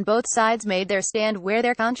faith on both sides made their stand where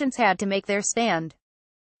their conscience had to make their stand.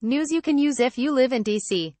 News you can use if you live in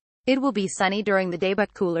D.C. It will be sunny during the day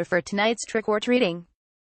but cooler for tonight's trick-or-treating.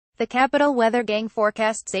 The Capitol Weather Gang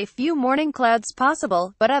forecasts a few morning clouds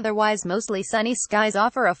possible, but otherwise mostly sunny skies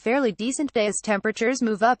offer a fairly decent day as temperatures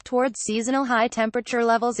move up towards seasonal high temperature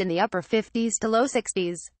levels in the upper 50s to low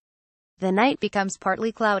 60s. The night becomes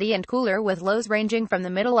partly cloudy and cooler with lows ranging from the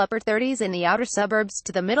middle upper 30s in the outer suburbs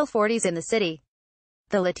to the middle 40s in the city.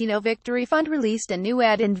 The Latino Victory Fund released a new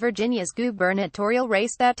ad in Virginia's gubernatorial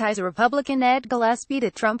race that ties Republican Ed Gillespie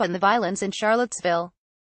to Trump and the violence in Charlottesville.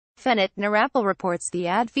 Fennett Narapple reports the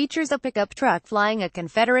ad features a pickup truck flying a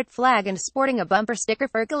Confederate flag and sporting a bumper sticker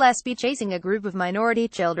for Gillespie chasing a group of minority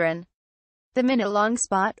children. The minute-long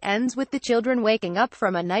spot ends with the children waking up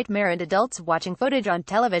from a nightmare and adults watching footage on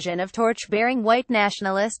television of torch-bearing white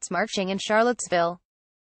nationalists marching in Charlottesville.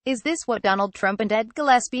 Is this what Donald Trump and Ed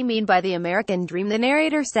Gillespie mean by the American dream? The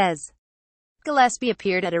narrator says. Gillespie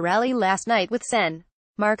appeared at a rally last night with Sen.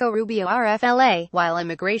 Marco Rubio RFLA, while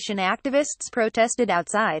immigration activists protested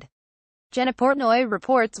outside. Jenna Portnoy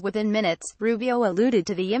reports within minutes, Rubio alluded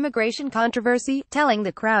to the immigration controversy, telling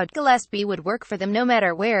the crowd Gillespie would work for them no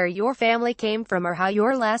matter where your family came from or how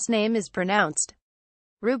your last name is pronounced.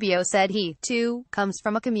 Rubio said he, too, comes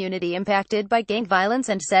from a community impacted by gang violence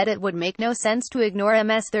and said it would make no sense to ignore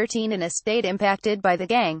MS-13 in a state impacted by the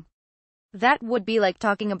gang. That would be like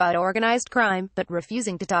talking about organized crime, but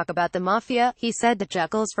refusing to talk about the mafia, he said to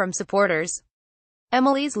chuckles from supporters.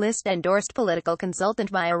 Emily's List endorsed political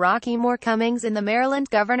consultant Maya Rocky Moore Cummings in the Maryland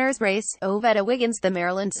governor's race. Ovetta Wiggins. The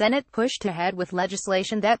Maryland Senate pushed ahead with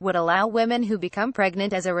legislation that would allow women who become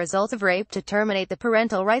pregnant as a result of rape to terminate the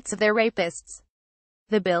parental rights of their rapists.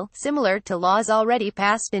 The bill, similar to laws already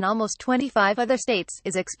passed in almost 25 other states,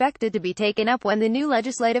 is expected to be taken up when the new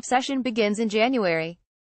legislative session begins in January.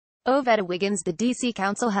 Ovetta Wiggins. The D.C.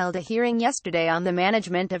 Council held a hearing yesterday on the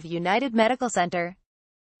management of United Medical Center.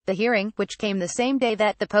 The hearing, which came the same day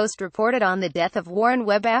that the Post reported on the death of Warren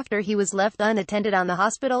Webb after he was left unattended on the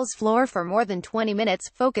hospital's floor for more than 20 minutes,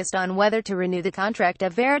 focused on whether to renew the contract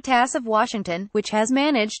of Veritas of Washington, which has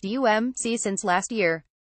managed UMC since last year.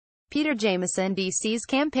 Peter Jamieson. D.C.'s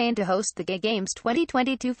campaign to host the Gay Games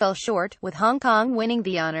 2022 fell short, with Hong Kong winning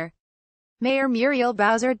the honor. Mayor Muriel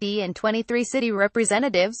Bowser D. and 23 city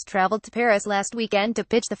representatives traveled to Paris last weekend to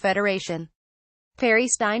pitch the federation. Perry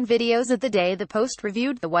Stein. Videos of the day the Post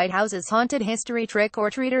reviewed the White House's haunted history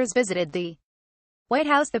trick-or-treaters visited the White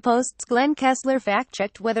House. The Post's Glenn Kessler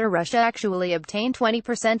fact-checked whether Russia actually obtained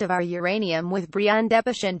 20% of our uranium with Breanne.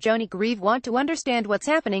 Deppisch and Joanie. Greve want to understand what's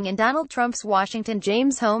happening in Donald Trump's Washington.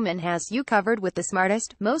 James Hohmann has you covered with the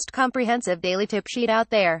smartest, most comprehensive daily tip sheet out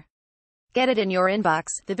there. Get it in your inbox.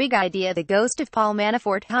 The big idea: the ghost of Paul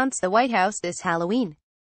Manafort haunts the White House this Halloween.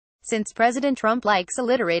 Since President Trump likes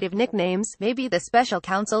alliterative nicknames, maybe the special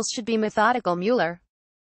counsels should be methodical. Mueller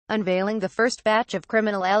unveiling the first batch of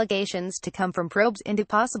criminal allegations to come from probes into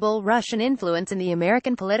possible Russian influence in the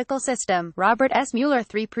American political system. Robert S. Mueller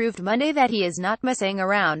III proved Monday that he is not messing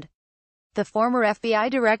around. The former FBI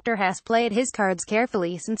director has played his cards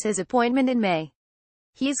carefully since his appointment in May.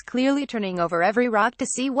 He's clearly turning over every rock to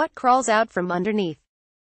see what crawls out from underneath.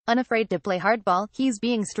 Unafraid to play hardball, he's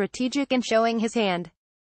being strategic and showing his hand.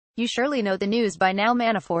 You surely know the news by now.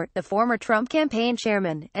 Manafort, the former Trump campaign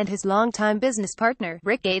chairman, and his longtime business partner,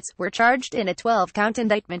 Rick Gates, were charged in a 12-count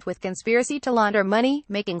indictment with conspiracy to launder money,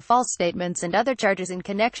 making false statements and other charges in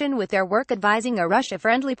connection with their work advising a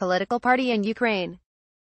Russia-friendly political party in Ukraine.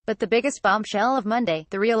 But the biggest bombshell of Monday,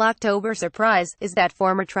 the real October surprise, is that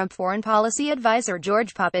former Trump foreign policy advisor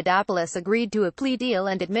George Papadopoulos agreed to a plea deal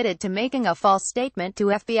and admitted to making a false statement to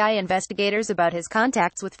FBI investigators about his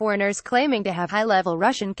contacts with foreigners claiming to have high-level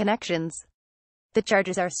Russian connections. The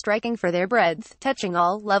charges are striking for their breadth, touching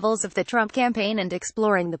all levels of the Trump campaign and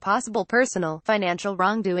exploring the possible personal, financial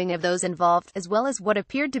wrongdoing of those involved, as well as what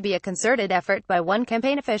appeared to be a concerted effort by one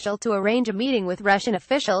campaign official to arrange a meeting with Russian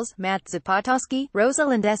officials. Matt Zapotosky,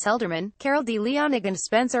 Rosalind S. Helderman, Carol D. Leonig and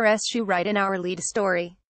Spencer S. Shu write in our lead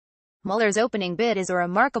story. Mueller's opening bid is a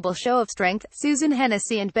remarkable show of strength, Susan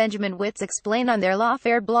Hennessy and Benjamin Witz explain on their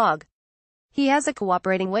Lawfare blog. He has a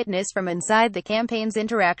cooperating witness from inside the campaign's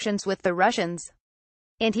interactions with the Russians.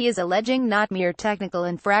 And he is alleging not mere technical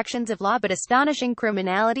infractions of law but astonishing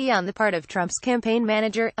criminality on the part of Trump's campaign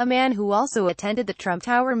manager, a man who also attended the Trump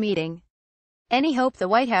Tower meeting. Any hope the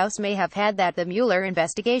White House may have had that the Mueller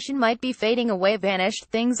investigation might be fading away vanished.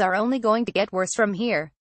 Things are only going to get worse from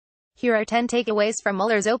here. Here are 10 takeaways from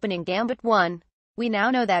Mueller's opening gambit. 1. We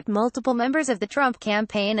now know that multiple members of the Trump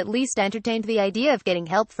campaign at least entertained the idea of getting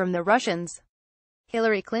help from the Russians.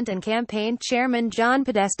 Hillary Clinton campaign chairman John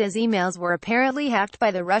Podesta's emails were apparently hacked by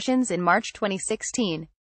the Russians in March 2016.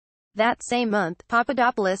 That same month,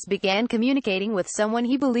 Papadopoulos began communicating with someone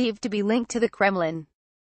he believed to be linked to the Kremlin.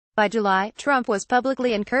 By July, Trump was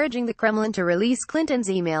publicly encouraging the Kremlin to release Clinton's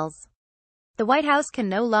emails. The White House can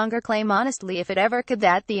no longer claim honestly, if it ever could,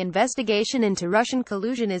 that the investigation into Russian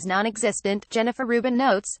collusion is non-existent. Jennifer Rubin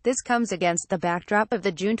notes, this comes against the backdrop of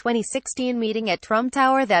the June 2016 meeting at Trump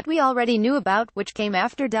Tower that we already knew about, which came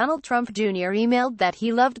after Donald Trump Jr. emailed that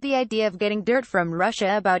he loved the idea of getting dirt from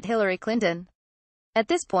Russia about Hillary Clinton. At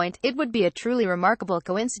this point, it would be a truly remarkable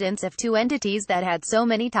coincidence if two entities that had so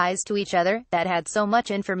many ties to each other, that had so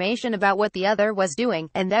much information about what the other was doing,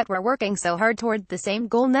 and that were working so hard toward the same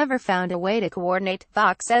goal never found a way to coordinate.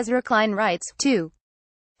 Fox. Ezra Klein writes, 2.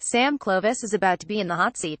 Sam Clovis is about to be in the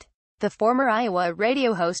hot seat. The former Iowa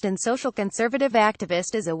radio host and social conservative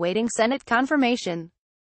activist is awaiting Senate confirmation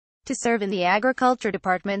to serve in the Agriculture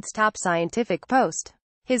Department's top scientific post.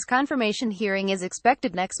 His confirmation hearing is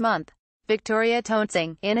expected next month. Victoria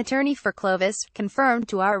Toensing, an attorney for Clovis, confirmed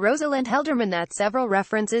to our Rosalind Helderman that several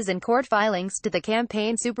references in court filings to the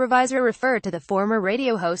campaign supervisor refer to the former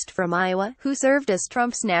radio host from Iowa, who served as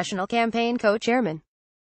Trump's national campaign co-chairman.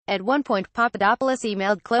 At one point, Papadopoulos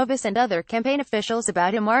emailed Clovis and other campaign officials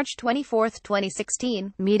about a March 24,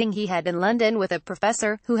 2016, meeting he had in London with a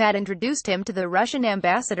professor, who had introduced him to the Russian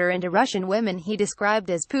ambassador and a Russian woman he described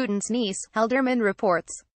as Putin's niece, Helderman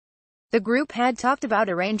reports. The group had talked about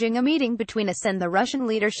arranging a meeting between us and the Russian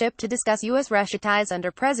leadership to discuss U.S.-Russia ties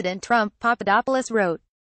under President Trump, Papadopoulos wrote.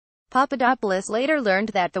 Papadopoulos later learned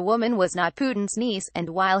that the woman was not Putin's niece, and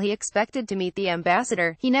while he expected to meet the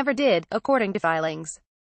ambassador, he never did, according to filings.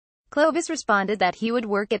 Clovis responded that he would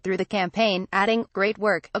work it through the campaign, adding, "Great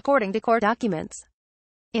work," according to court documents.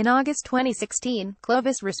 In August 2016,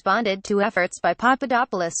 Clovis responded to efforts by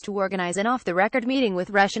Papadopoulos to organize an off-the-record meeting with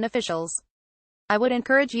Russian officials. I would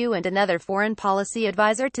encourage you and another foreign policy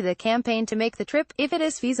advisor to the campaign to make the trip, if it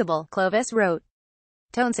is feasible, Clovis wrote.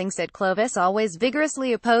 Toensing said Clovis always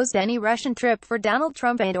vigorously opposed any Russian trip for Donald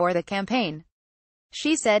Trump and/or the campaign.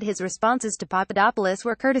 She said his responses to Papadopoulos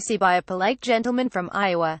were courtesy by a polite gentleman from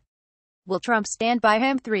Iowa. Will Trump stand by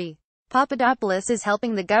him? 3. Papadopoulos is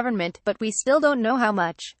helping the government, but we still don't know how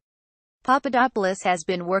much. Papadopoulos has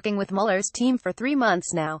been working with Mueller's team for 3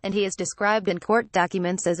 months now, and he is described in court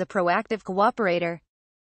documents as a proactive cooperator.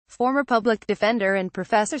 Former public defender and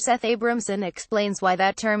Professor Seth Abramson explains why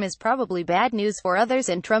that term is probably bad news for others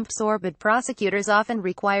in Trump's orbit. Prosecutors often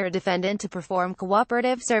require a defendant to perform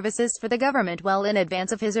cooperative services for the government well in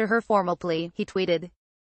advance of his or her formal plea, he tweeted.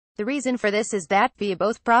 The reason for this is that, via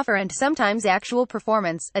both proffer and sometimes actual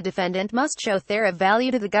performance, a defendant must show they're of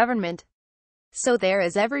value to the government. So there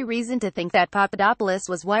is every reason to think that Papadopoulos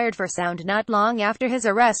was wired for sound not long after his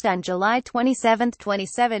arrest on July 27,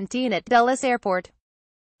 2017 at Dulles Airport.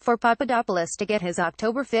 For Papadopoulos to get his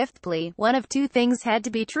October 5 plea, one of two things had to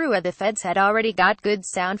be true: A, the feds had already got good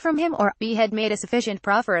sound from him, or B, had made a sufficient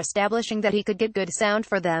proffer establishing that he could get good sound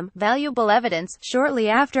for them, valuable evidence, shortly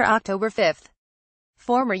after October 5.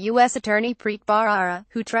 Former U.S. Attorney Preet Bharara,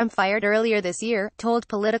 who Trump fired earlier this year, told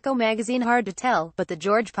Politico magazine hard to tell, but the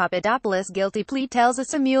George Papadopoulos guilty plea tells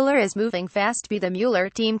us Mueller is moving fast. B, the Mueller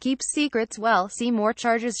team keeps secrets well. C, more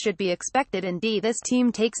charges should be expected, and D, this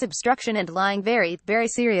team takes obstruction and lying very, very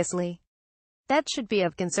seriously. That should be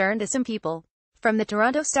of concern to some people. From the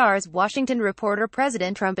Toronto Star's Washington reporter,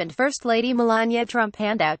 President Trump and First Lady Melania Trump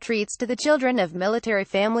hand out treats to the children of military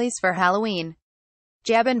families for Halloween.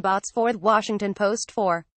 Jabin bots for the Washington Post.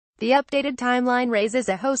 4. The updated timeline raises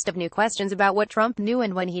a host of new questions about what Trump knew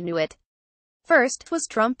and when he knew it. First, was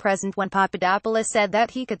Trump present when Papadopoulos said that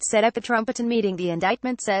he could set up a Trumpeton meeting? The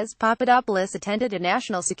indictment says Papadopoulos attended a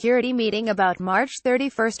national security meeting about March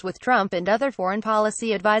 31 with Trump and other foreign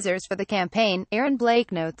policy advisors for the campaign, Aaron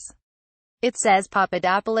Blake notes. It says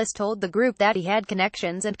Papadopoulos told the group that he had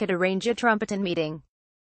connections and could arrange a Trumpeton meeting.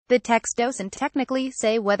 The text doesn't technically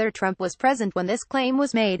say whether Trump was present when this claim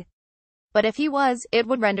was made. But if he was, it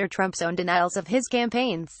would render Trump's own denials of his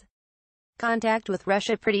campaign's contact with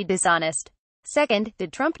Russia pretty dishonest. Second,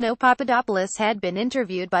 did Trump know Papadopoulos had been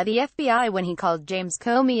interviewed by the FBI when he called James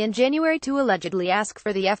Comey in January to allegedly ask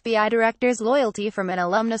for the FBI director's loyalty from an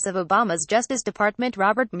alumnus of Obama's Justice Department?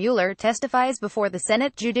 Robert Mueller testifies before the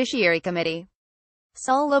Senate Judiciary Committee.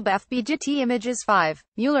 Saul LaBeouf, BGT Images. 5.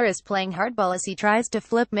 Mueller is playing hardball as he tries to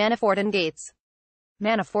flip Manafort and Gates.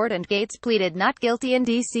 Manafort and Gates pleaded not guilty in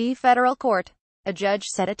D.C. federal court. A judge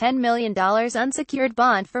set a $10 million unsecured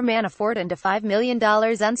bond for Manafort and a $5 million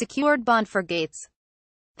unsecured bond for Gates.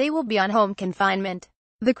 They will be on home confinement.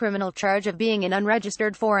 The criminal charge of being an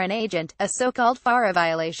unregistered foreign agent, a so-called FARA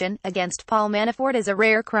violation, against Paul Manafort is a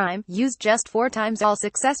rare crime, used just 4 times all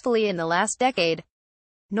successfully in the last decade.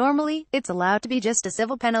 Normally, it's allowed to be just a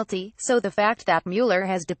civil penalty, so the fact that Mueller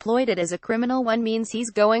has deployed it as a criminal one means he's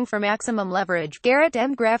going for maximum leverage. Garrett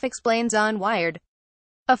M. Graff explains on Wired.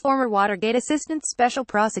 A former Watergate assistant special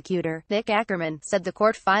prosecutor, Nick Ackerman, said the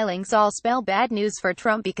court filings all spell bad news for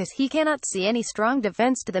Trump because he cannot see any strong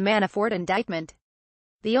defense to the Manafort indictment.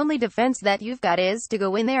 The only defense that you've got is to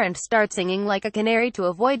go in there and start singing like a canary to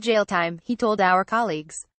avoid jail time, he told our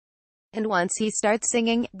colleagues. And once he starts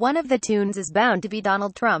singing, one of the tunes is bound to be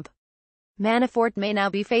Donald Trump. Manafort may now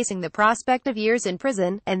be facing the prospect of years in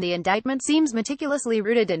prison, and the indictment seems meticulously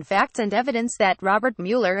rooted in facts and evidence that Robert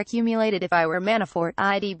Mueller accumulated. If I were Manafort,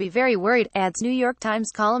 I'd be very worried, adds New York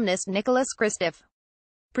Times columnist Nicholas Kristof.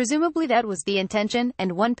 Presumably that was the intention,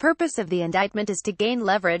 and one purpose of the indictment is to gain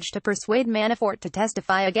leverage to persuade Manafort to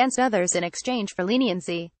testify against others in exchange for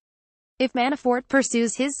leniency. If Manafort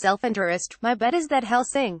pursues his self-interest, my bet is that he'll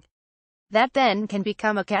sing. That then can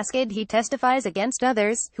become a cascade. He testifies against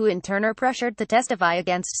others, who in turn are pressured to testify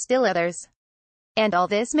against still others. And all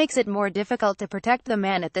this makes it more difficult to protect the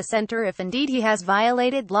man at the center if indeed he has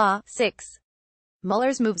violated law. 6.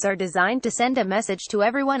 Mueller's moves are designed to send a message to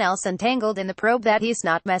everyone else entangled in the probe that he's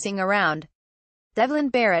not messing around. Devlin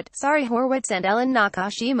Barrett, Sari Horwitz and Ellen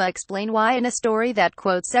Nakashima explain why in a story that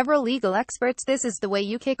quotes several legal experts. This is the way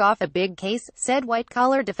you kick off a big case, said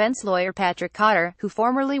white-collar defense lawyer Patrick Cotter, who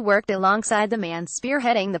formerly worked alongside the man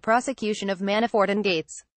spearheading the prosecution of Manafort and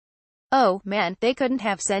Gates. Oh, man, they couldn't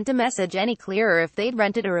have sent a message any clearer if they'd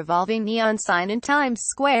rented a revolving neon sign in Times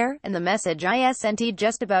Square, and the message isn't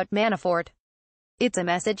just about Manafort. It's a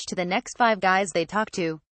message to the next 5 guys they talk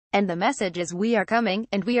to. And the message is, we are coming,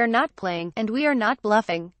 and we are not playing, and we are not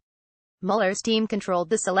bluffing. Mueller's team controlled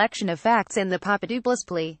the selection of facts in the Papadopoulos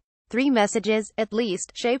plea. 3 messages, at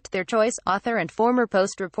least, shaped their choice, author and former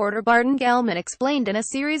Post reporter Barton Gellman explained in a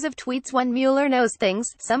series of tweets. 1. Mueller knows things,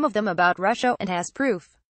 some of them about Russia, and has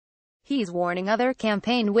proof. He's warning other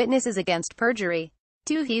campaign witnesses against perjury.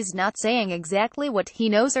 2. He's not saying exactly what he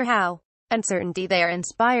knows or how. Uncertainty there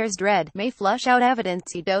inspires dread, may flush out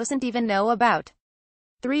evidence he doesn't even know about.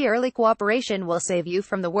 3. Early cooperation will save you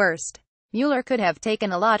from the worst. Mueller could have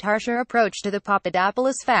taken a lot harsher approach to the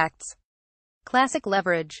Papadopoulos facts. Classic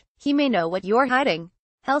leverage. He may know what you're hiding.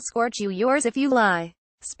 Hell scorch you yours if you lie.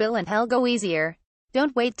 Spill and hell go easier.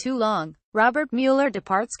 Don't wait too long. Robert Mueller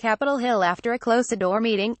departs Capitol Hill after a closed-door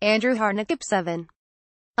meeting. Andrew Harnackip 7.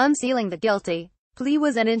 Unsealing the guilty plea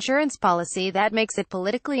was an insurance policy that makes it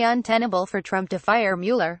politically untenable for Trump to fire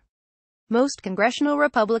Mueller. Most congressional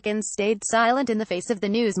Republicans stayed silent in the face of the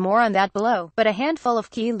news. More on that below, but a handful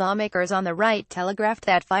of key lawmakers on the right telegraphed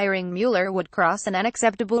that firing Mueller would cross an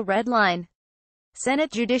unacceptable red line.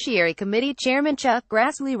 Senate Judiciary Committee Chairman Chuck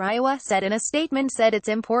Grassley said in a statement, it's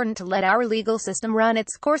important to let our legal system run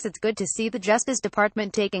its course. It's good to see the Justice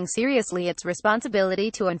Department taking seriously its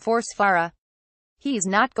responsibility to enforce FARA. He's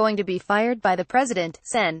not going to be fired by the president,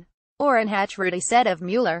 Sen. Orrin Hatch Rudy said of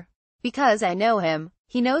Mueller. Because I know him.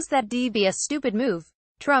 He knows that'd be a stupid move.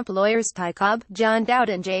 Trump lawyers Ty Cobb, John Dowd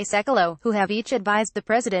and Jay Sekulow, who have each advised the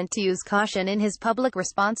president to use caution in his public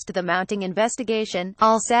response to the mounting investigation,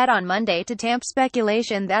 all sat on Monday to tamp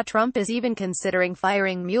speculation that Trump is even considering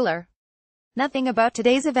firing Mueller. Nothing about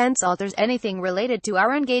today's events alters anything related to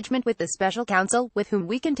our engagement with the special counsel, with whom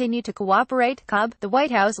we continue to cooperate, Cobb, the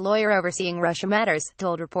White House lawyer overseeing Russia matters,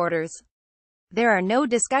 told reporters. There are no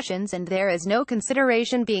discussions and there is no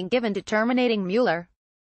consideration being given to terminating Mueller.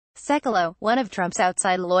 Sekulow, one of Trump's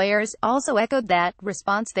outside lawyers, also echoed that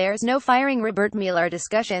response. There's no firing Robert Mueller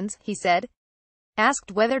discussions, he said.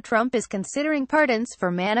 Asked whether Trump is considering pardons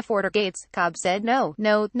for Manafort or Gates, Cobb said no.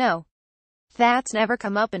 That's never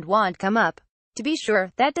come up and won't come up. To be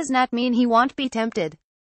sure, that does not mean he won't be tempted.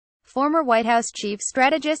 Former White House chief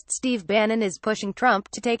strategist Steve Bannon is pushing Trump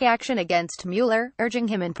to take action against Mueller, urging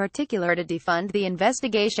him in particular to defund the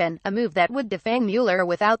investigation, a move that would defang Mueller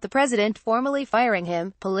without the president formally firing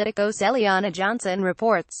him, Politico's Eliana Johnson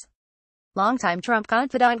reports. Longtime Trump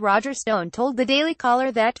confidant Roger Stone told the Daily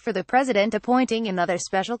Caller that for the president appointing another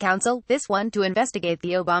special counsel, this one to investigate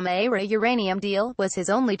the Obama-era uranium deal, was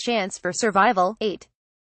his only chance for survival. 8.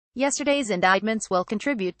 Yesterday's indictments will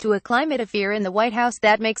contribute to a climate of fear in the White House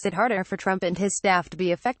that makes it harder for Trump and his staff to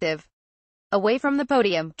be effective. Away from the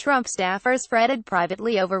podium, Trump staffers fretted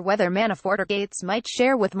privately over whether Manafort or Gates might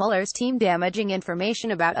share with Mueller's team damaging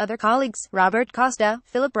information about other colleagues, Robert Costa,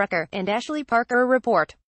 Philip Rucker, and Ashley Parker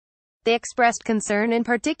report. They expressed concern in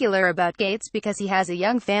particular about Gates because he has a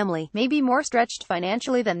young family, maybe more stretched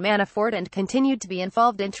financially than Manafort, and continued to be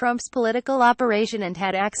involved in Trump's political operation and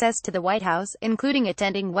had access to the White House, including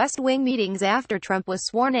attending West Wing meetings after Trump was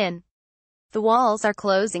sworn in. The walls are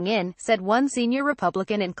closing in, said one senior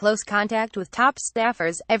Republican in close contact with top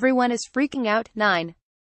staffers. Everyone is freaking out. 9.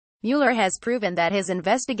 Mueller has proven that his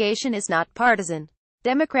investigation is not partisan.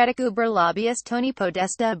 Democratic Uber lobbyist Tony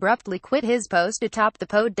Podesta abruptly quit his post atop the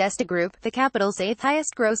Podesta Group, the Capitol's 8th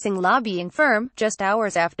highest-grossing lobbying firm, just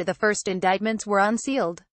hours after the first indictments were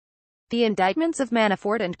unsealed. The indictments of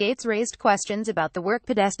Manafort and Gates raised questions about the work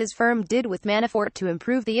Podesta's firm did with Manafort to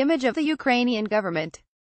improve the image of the Ukrainian government.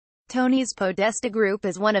 Tony's Podesta Group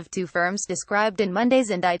is one of 2 firms described in Monday's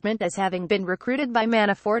indictment as having been recruited by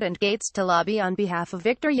Manafort and Gates to lobby on behalf of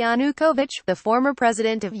Viktor Yanukovych, the former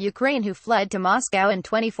president of Ukraine who fled to Moscow in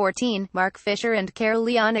 2014, Mark Fisher and Carol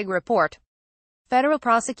Leonig report. Federal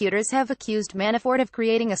prosecutors have accused Manafort of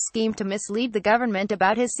creating a scheme to mislead the government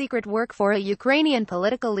about his secret work for a Ukrainian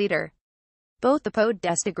political leader. Both the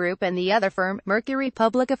Podesta Group and the other firm, Mercury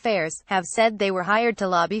Public Affairs, have said they were hired to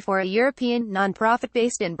lobby for a European non-profit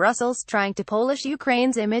based in Brussels, trying to polish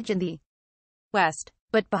Ukraine's image in the West.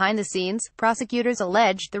 But behind the scenes, prosecutors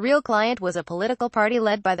allege the real client was a political party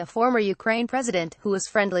led by the former Ukraine president, who was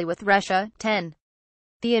friendly with Russia. 10.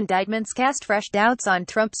 The indictments cast fresh doubts on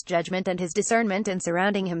Trump's judgment and his discernment in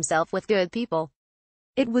surrounding himself with good people.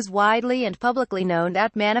 It was widely and publicly known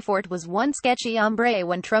that Manafort was one sketchy hombre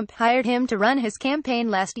when Trump hired him to run his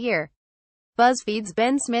campaign last year. BuzzFeed's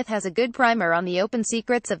Ben Smith has a good primer on the open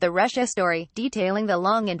secrets of the Russia story, detailing the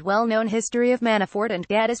long and well-known history of Manafort and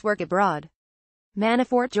Gaddis' work abroad.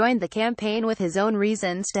 Manafort joined the campaign with his own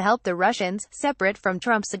reasons to help the Russians, separate from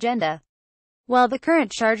Trump's agenda. While the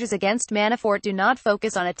current charges against Manafort do not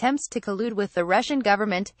focus on attempts to collude with the Russian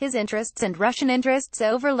government, his interests and Russian interests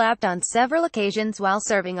overlapped on several occasions while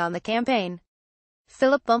serving on the campaign.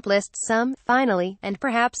 Philip Bump lists some, finally, and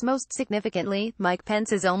perhaps most significantly, Mike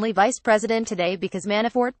Pence is only vice president today because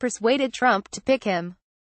Manafort persuaded Trump to pick him.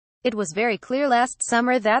 It was very clear last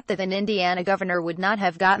summer that the then Indiana governor would not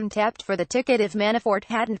have gotten tapped for the ticket if Manafort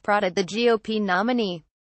hadn't prodded the GOP nominee.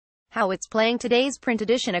 How it's playing today's print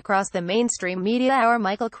edition across the mainstream media. Our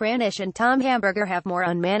Michael Kranish and Tom Hamburger have more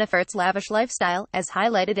on Manafort's lavish lifestyle, as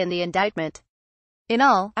highlighted in the indictment. In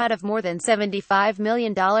all, out of more than $75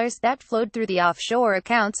 million that flowed through the offshore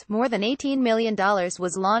accounts, more than $18 million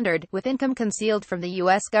was laundered, with income concealed from the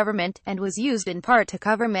U.S. government, and was used in part to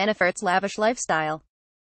cover Manafort's lavish lifestyle.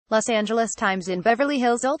 Los Angeles Times. In Beverly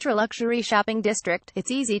Hills ultra-luxury shopping district,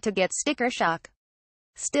 it's easy to get sticker shock.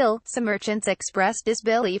 Still, some merchants expressed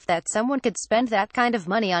disbelief that someone could spend that kind of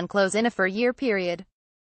money on clothes in a 4-year period.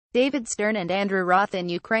 David Stern and Andrew Roth. In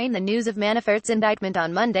Ukraine, the news of Manafort's indictment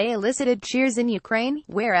on Monday elicited cheers in Ukraine,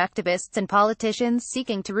 where activists and politicians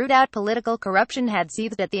seeking to root out political corruption had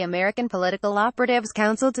seethed at the American Political Operatives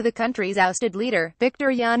Council to the country's ousted leader, Viktor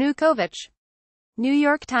Yanukovych. New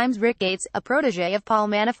York Times. Rick Gates, a protege of Paul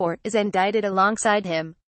Manafort, is indicted alongside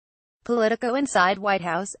him. Politico. Inside White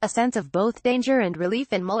House, a sense of both danger and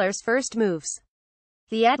relief in Mueller's first moves.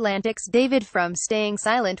 The Atlantic's David Frum. Staying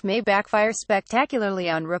silent may backfire spectacularly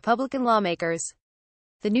on Republican lawmakers.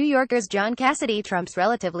 The New Yorker's John Cassidy. Trump's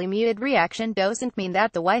relatively muted reaction doesn't mean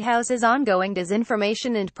that the White House's ongoing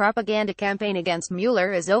disinformation and propaganda campaign against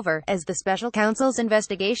Mueller is over. As the special counsel's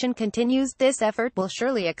investigation continues, this effort will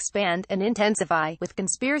surely expand and intensify, with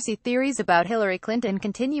conspiracy theories about Hillary Clinton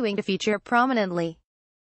continuing to feature prominently.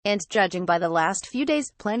 And judging by the last few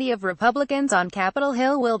days, plenty of Republicans on Capitol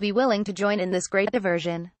Hill will be willing to join in this great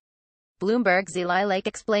diversion. Bloomberg's Eli Lake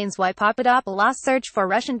explains why Papadopoulos' search for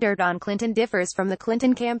Russian dirt on Clinton differs from the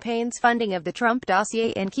Clinton campaign's funding of the Trump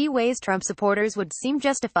dossier, and key ways Trump supporters would seem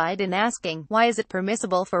justified in asking, why is it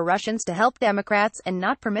permissible for Russians to help Democrats, and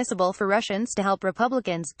not permissible for Russians to help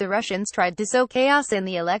Republicans? The Russians tried to sow chaos in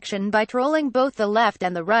the election by trolling both the left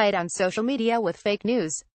and the right on social media with fake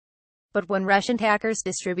news. But when Russian hackers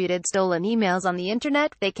distributed stolen emails on the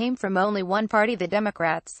internet, they came from only one party, the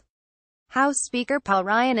Democrats. House Speaker Paul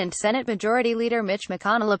Ryan and Senate Majority Leader Mitch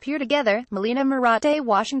McConnell appear together. Melina Murate.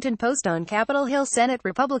 Washington Post. On Capitol Hill, Senate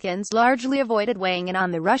Republicans largely avoided weighing in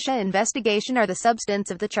on the Russia investigation or the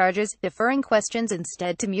substance of the charges, deferring questions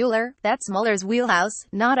instead to Mueller. That's Mueller's wheelhouse,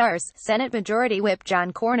 not ours, Senate Majority Whip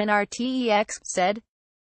John Cornyn RTEX said.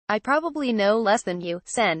 I probably know less than you,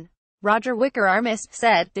 Sen. Roger Wicker Armis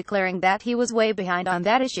said, declaring that he was way behind on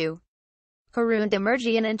that issue. Karun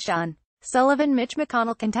Demirjian and Sean Sullivan. Mitch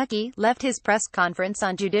McConnell, Kentucky, left his press conference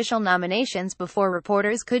on judicial nominations before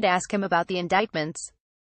reporters could ask him about the indictments.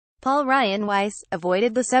 Paul Ryan Weiss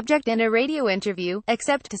avoided the subject in a radio interview,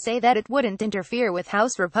 except to say that it wouldn't interfere with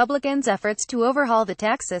House Republicans' efforts to overhaul the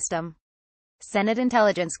tax system. Senate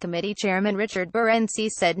Intelligence Committee Chairman Richard Breanne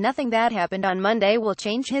said nothing that happened on Monday will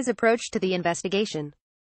change his approach to the investigation.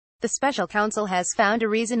 The special counsel has found a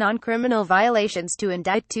reason on criminal violations to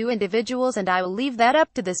indict 2 individuals, and I will leave that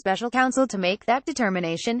up to the special counsel to make that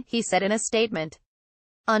determination, he said in a statement.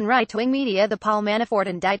 On right-wing media, the Paul Manafort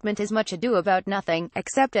indictment is much ado about nothing,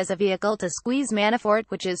 except as a vehicle to squeeze Manafort,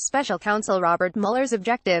 which is special counsel Robert Mueller's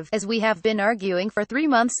objective, as we have been arguing for 3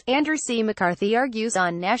 months, Andrew C. McCarthy argues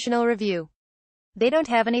on National Review. They don't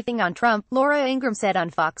have anything on Trump, Laura Ingraham said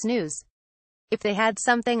on Fox News. If they had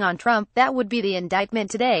something on Trump, that would be the indictment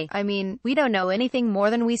today. I mean, we don't know anything more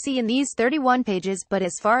than we see in these 31 pages, but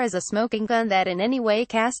as far as a smoking gun that in any way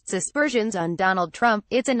casts aspersions on Donald Trump,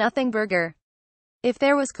 it's a nothing burger. If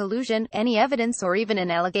there was collusion, any evidence or even an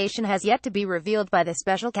allegation has yet to be revealed by the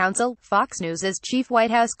special counsel, Fox News' chief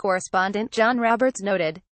White House correspondent John Roberts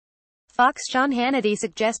noted. Fox Sean Hannity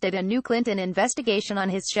suggested a new Clinton investigation on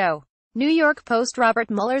his show. New York Post. Robert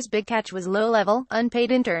Mueller's big catch was low-level,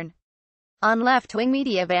 unpaid intern. On left-wing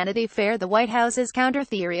media Vanity Fair, the White House's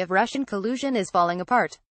counter-theory of Russian collusion is falling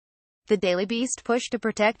apart. The Daily Beast push to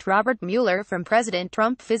protect Robert Mueller from President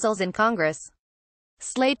Trump fizzles in Congress.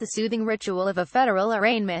 Slate. The soothing ritual of a federal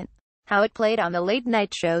arraignment. How it played on the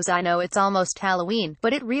late-night shows. I know it's almost Halloween,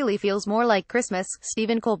 but it really feels more like Christmas,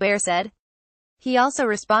 Stephen Colbert said. He also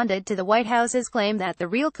responded to the White House's claim that the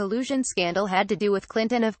real collusion scandal had to do with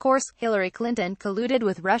Clinton. Of course, Hillary Clinton colluded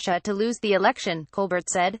with Russia to lose the election, Colbert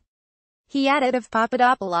said. He added of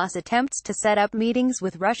Papadopoulos' attempts to set up meetings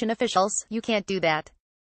with Russian officials, you can't do that.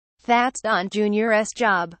 That's Don Jr.'s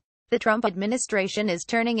job. The Trump administration is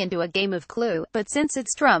turning into a game of Clue, but since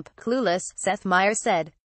it's Trump, clueless, Seth Meyers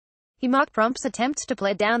said. He mocked Trump's attempts to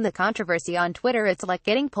play down the controversy on Twitter. It's like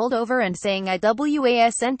getting pulled over and saying I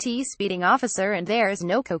wasn't speeding officer and there's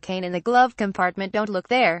no cocaine in the glove compartment, don't look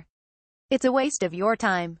there. It's a waste of your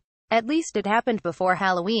time. At least it happened before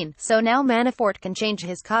Halloween, so now Manafort can change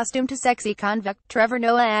his costume to sexy convict, Trevor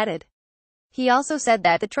Noah added. He also said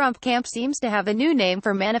that the Trump camp seems to have a new name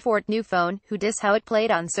for Manafort. New phone, who dis how it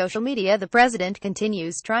played on social media. The president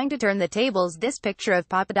continues trying to turn the tables. This picture of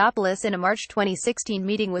Papadopoulos in a March 2016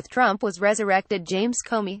 meeting with Trump was resurrected. James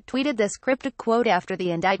Comey tweeted this cryptic quote after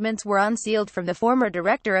the indictments were unsealed from the former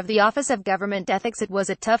director of the Office of Government Ethics. It was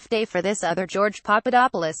a tough day for this other George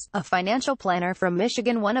Papadopoulos, a financial planner from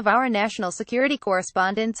Michigan. One of our national security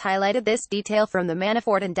correspondents highlighted this detail from the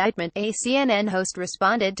Manafort indictment. A CNN host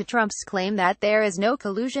responded to Trump's claim that there is no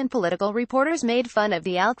collusion. Political reporters made fun of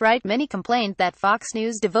the alt-right. Many complained that Fox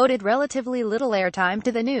News devoted relatively little airtime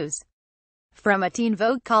to the news. From a Teen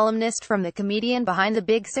Vogue columnist, from the comedian behind The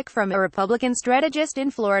Big Sick, from a Republican strategist in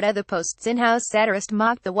Florida. The Post's in-house satirist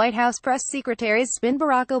mocked the White House press secretary's spin.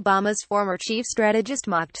 Barack Obama's former chief strategist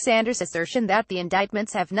mocked Sanders' assertion that the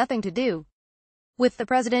indictments have nothing to do with the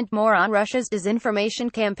president. More on Russia's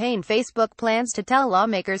disinformation campaign. Facebook plans to tell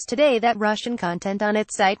lawmakers today that Russian content on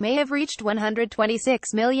its site may have reached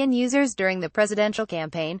 126 million users during the presidential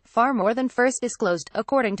campaign, far more than first disclosed,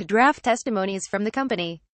 according to draft testimonies from the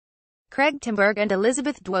company. Craig Timberg and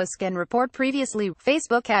Elizabeth Dwoskin report. Previously,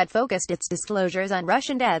 Facebook had focused its disclosures on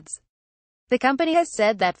Russian ads. The company has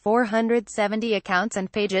said that 470 accounts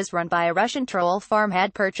and pages run by a Russian troll farm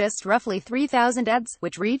had purchased roughly 3,000 ads,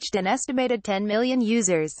 which reached an estimated 10 million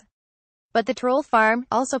users. But the troll farm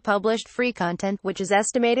also published free content, which is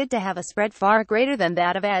estimated to have a spread far greater than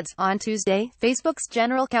that of ads. On Tuesday, Facebook's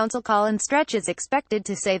general counsel Colin Stretch is expected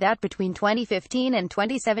to say that between 2015 and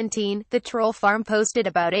 2017, the troll farm posted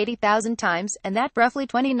about 80,000 times, and that roughly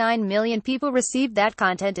 29 million people received that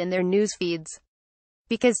content in their news feeds.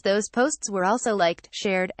 Because those posts were also liked,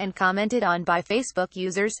 shared, and commented on by Facebook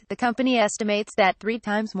users, the company estimates that 3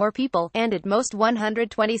 times more people, and at most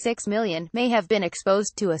 126 million, may have been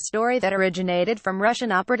exposed to a story that originated from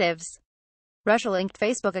Russian operatives. Russia-linked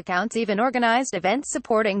Facebook accounts even organized events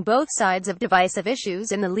supporting both sides of divisive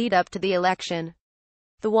issues in the lead-up to the election.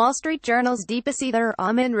 The Wall Street Journal's Deppisch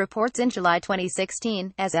Hohmann reports in July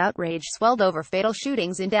 2016, as outrage swelled over fatal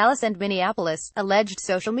shootings in Dallas and Minneapolis, alleged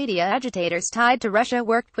social media agitators tied to Russia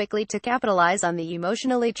worked quickly to capitalize on the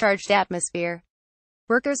emotionally charged atmosphere.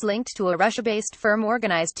 Workers linked to a Russia-based firm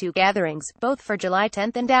organized 2 gatherings, both for July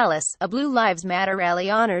 10 in Dallas. A Blue Lives Matter rally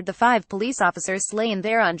honored the 5 police officers slain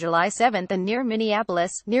there on July 7, and near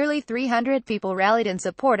Minneapolis, nearly 300 people rallied in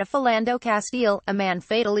support of Philando Castile, a man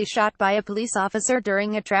fatally shot by a police officer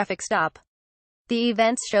during a traffic stop. The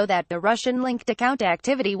events show that the Russian-linked account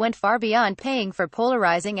activity went far beyond paying for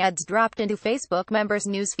polarizing ads dropped into Facebook members'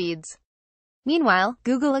 news feeds. Meanwhile,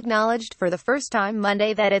 Google acknowledged for the first time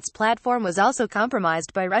Monday that its platform was also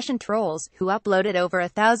compromised by Russian trolls, who uploaded over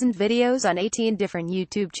 1,000 videos on 18 different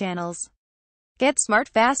YouTube channels. Get smart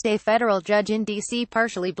fast. A federal judge in D.C.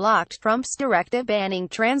 partially blocked Trump's directive banning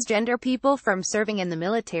transgender people from serving in the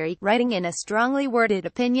military, writing in a strongly worded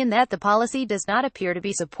opinion that the policy does not appear to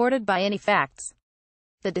be supported by any facts.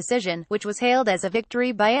 The decision, which was hailed as a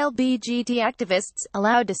victory by LGBT activists,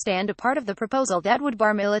 allowed to stand a part of the proposal that would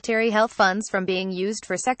bar military health funds from being used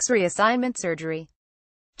for sex reassignment surgery.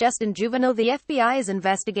 Just in juvenile, the FBI is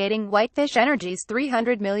investigating Whitefish Energy's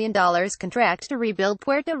 $300 million contract to rebuild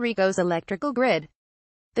Puerto Rico's electrical grid.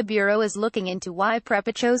 The Bureau is looking into why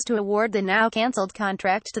PREPA chose to award the now-canceled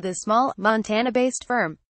contract to the small, Montana-based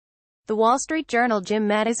firm. The Wall Street Journal. Jim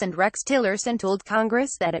Mattis and Rex Tillerson told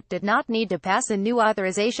Congress that it did not need to pass a new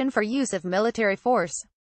authorization for use of military force.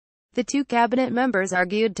 The 2 cabinet members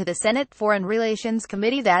argued to the Senate Foreign Relations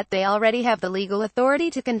Committee that they already have the legal authority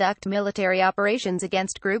to conduct military operations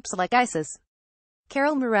against groups like ISIS.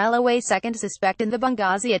 Carol Morello, a second suspect in the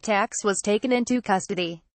Benghazi attacks, was taken into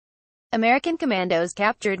custody. American commandos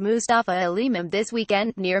captured Mustafa al-Imam this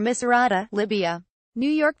weekend, near Misrata, Libya. New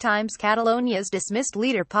York Times. Catalonia's dismissed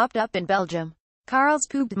leader popped up in Belgium. Carles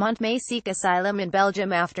Puigdemont may seek asylum in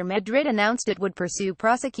Belgium after Madrid announced it would pursue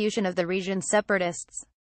prosecution of the region's separatists.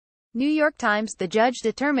 New York Times. The judge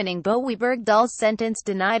determining Bowie Bergdahl's sentence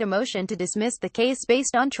denied a motion to dismiss the case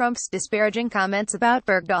based on Trump's disparaging comments about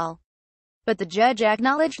Bergdahl. But the judge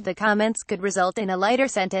acknowledged the comments could result in a lighter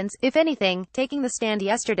sentence, if anything. Taking the stand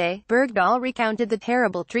yesterday, Bergdahl recounted the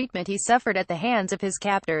terrible treatment he suffered at the hands of his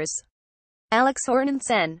captors. Alex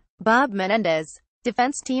Hornensen. Bob Menendez.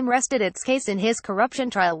 Defense team rested its case in his corruption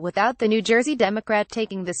trial without the New Jersey Democrat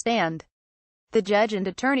taking the stand. The judge and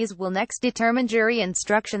attorneys will next determine jury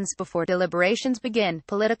instructions before deliberations begin.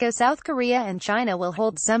 Politico. South Korea and China will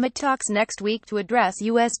hold summit talks next week to address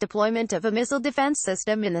U.S. deployment of a missile defense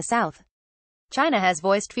system in the South. China has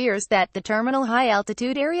voiced fears that the Terminal High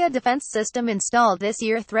Altitude Area Defense System installed this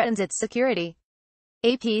year threatens its security.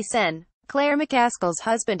 AP Sen. Claire McCaskill's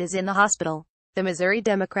husband is in the hospital. The Missouri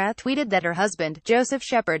Democrat tweeted that her husband, Joseph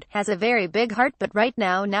Shepard, has a very big heart but right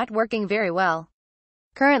now not working very well.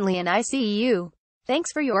 Currently in ICU.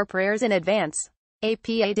 Thanks for your prayers in advance. A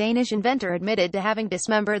Danish inventor admitted to having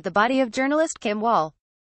dismembered the body of journalist Kim Wall.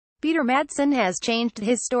 Peter Madsen has changed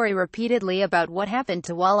his story repeatedly about what happened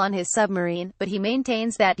to Wall on his submarine, but he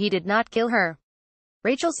maintains that he did not kill her.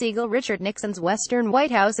 Rachel Siegel. Richard Nixon's Western White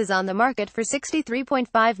House is on the market for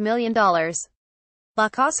 $63.5 million. La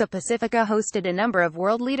Casa Pacifica hosted a number of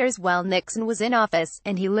world leaders while Nixon was in office,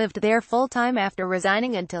 and he lived there full-time after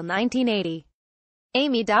resigning until 1980.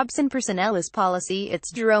 Amy Dobson. Personnel is policy.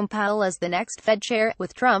 It's Jerome Powell as the next Fed chair,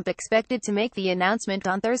 with Trump expected to make the announcement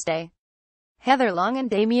on Thursday. Heather Long and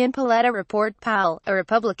Damian Paletta report Powell, a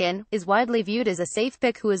Republican, is widely viewed as a safe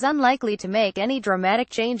pick who is unlikely to make any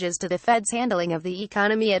dramatic changes to the Fed's handling of the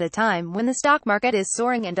economy at a time when the stock market is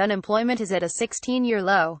soaring and unemployment is at a 16-year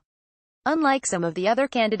low. Unlike some of the other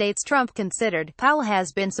candidates Trump considered, Powell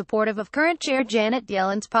has been supportive of current Chair Janet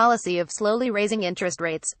Yellen's policy of slowly raising interest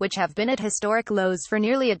rates, which have been at historic lows for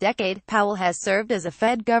nearly a decade. Powell has served as a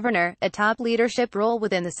Fed governor, a top leadership role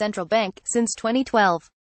within the central bank, since 2012.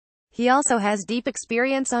 He also has deep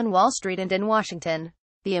experience on Wall Street and in Washington.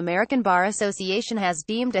 The American Bar Association has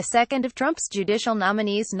deemed a second of Trump's judicial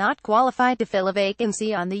nominees not qualified to fill a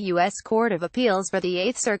vacancy on the U.S. Court of Appeals for the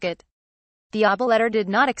Eighth Circuit. The OBA letter did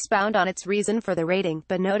not expound on its reason for the rating,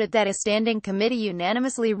 but noted that a standing committee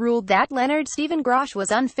unanimously ruled that Leonard Stephen Grosh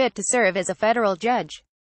was unfit to serve as a federal judge.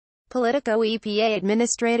 Politico. EPA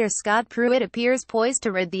Administrator Scott Pruitt appears poised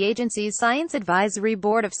to rid the agency's Science Advisory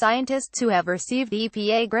Board of scientists who have received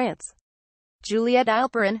EPA grants. Juliet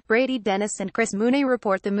Eilperin, Brady Dennis and Chris Mooney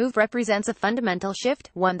report the move represents a fundamental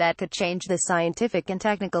shift, one that could change the scientific and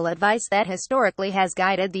technical advice that historically has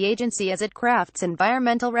guided the agency as it crafts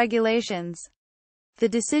environmental regulations. The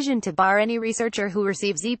decision to bar any researcher who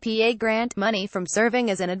receives EPA grant money from serving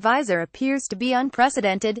as an advisor appears to be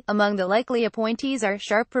unprecedented. Among the likely appointees are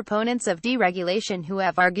sharp proponents of deregulation who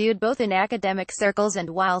have argued both in academic circles and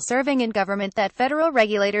while serving in government that federal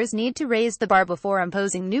regulators need to raise the bar before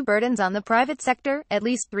imposing new burdens on the private sector. At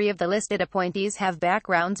least 3 of the listed appointees have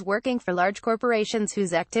backgrounds working for large corporations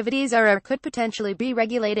whose activities are or could potentially be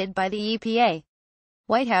regulated by the EPA.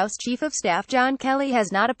 White House Chief of Staff John Kelly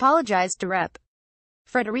has not apologized to Rep.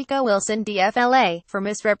 Frederica Wilson DFLA, for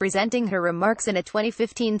misrepresenting her remarks in a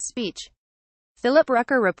 2015 speech. Philip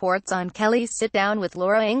Rucker reports on Kelly's sit-down with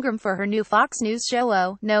Laura Ingraham for her new Fox News show.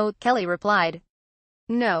 "Oh, no," Kelly replied.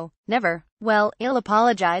 "No, never. Well, I'll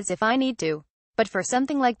apologize if I need to. But for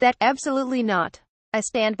something like that, absolutely not. I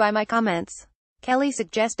stand by my comments." Kelly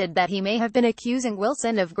suggested that he may have been accusing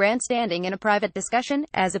Wilson of grandstanding in a private discussion,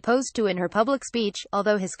 as opposed to in her public speech,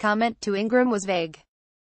 although his comment to Ingraham was vague.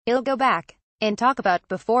 "I'll go back and talk about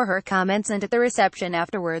before her comments and at the reception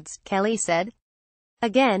afterwards," Kelly said.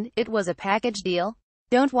 "Again, it was a package deal.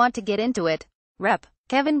 Don't want to get into it." Rep.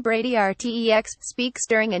 Kevin Brady RTEX speaks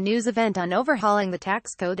during a news event on overhauling the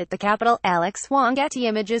tax code at the Capitol. Alex Wong at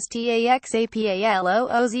Images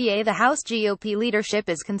TAXAPALOOZA. The House GOP leadership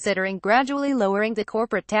is considering gradually lowering the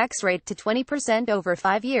corporate tax rate to 20% over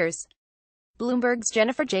 5 years. Bloomberg's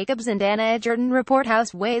Jennifer Jacobs and Anna Edgerton report.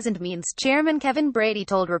 House Ways and Means Chairman Kevin Brady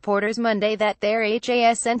told reporters Monday that there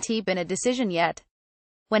hasn't been a decision yet.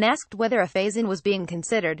 When asked whether a phase-in was being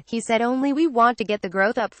considered, he said only we want to get the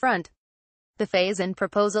growth up front. The phase-in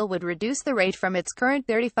proposal would reduce the rate from its current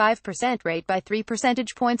 35% rate by 3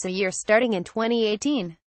 percentage points a year starting in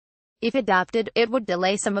 2018. If adopted, it would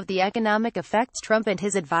delay some of the economic effects Trump and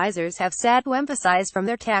his advisors have said to emphasize from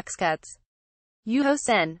their tax cuts. Yuho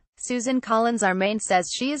Sen. Susan Collins Armain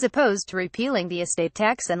says she is opposed to repealing the estate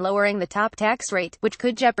tax and lowering the top tax rate, which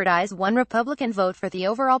could jeopardize one Republican vote for the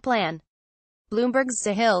overall plan. Bloomberg's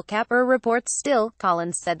Sahil Kapoor reports. Still,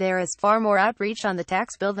 Collins said there is far more outreach on the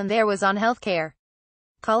tax bill than there was on health care.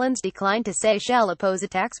 Collins declined to say she'll oppose a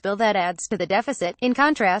tax bill that adds to the deficit, in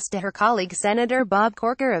contrast to her colleague Senator Bob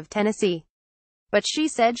Corker of Tennessee. But she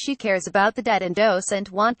said she cares about the debt and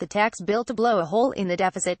doesn't want the tax bill to blow a hole in the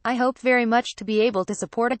deficit. "I hope very much to be able to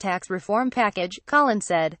support a tax reform package," Collins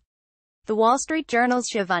said. The Wall Street Journal's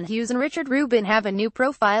Siobhan Hughes and Richard Rubin have a new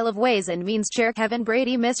profile of Ways and Means Chair Kevin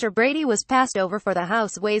Brady. Mr. Brady was passed over for the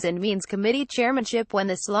House Ways and Means Committee chairmanship when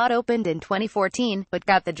the slot opened in 2014, but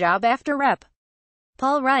got the job after Rep.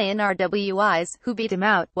 Paul Ryan RWIs, who beat him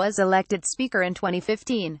out, was elected Speaker in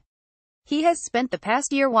 2015. He has spent the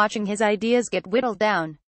past year watching his ideas get whittled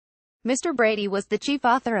down. Mr. Brady was the chief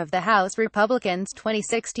author of the House Republicans'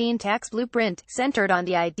 2016 tax blueprint, centered on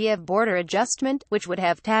the idea of border adjustment, which would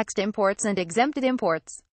have taxed imports and exempted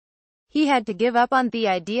imports. He had to give up on the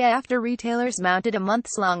idea after retailers mounted a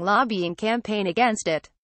months-long lobbying campaign against it.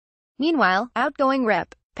 Meanwhile, outgoing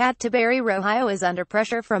Rep. Pat Tiberi Ohio is under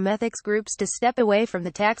pressure from ethics groups to step away from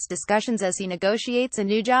the tax discussions as he negotiates a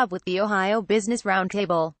new job with the Ohio Business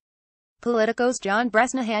Roundtable. Politico's John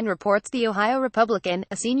Bresnahan reports the Ohio Republican,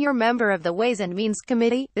 a senior member of the Ways and Means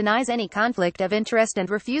Committee, denies any conflict of interest and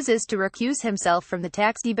refuses to recuse himself from the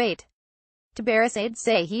tax debate. Tiberi's aides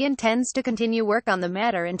say he intends to continue work on the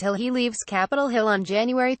matter until he leaves Capitol Hill on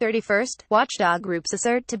January 31. Watchdog groups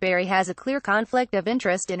assert Tiberi has a clear conflict of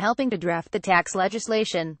interest in helping to draft the tax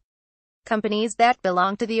legislation. Companies that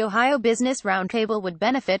belong to the Ohio Business Roundtable would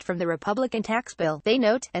benefit from the Republican tax bill, they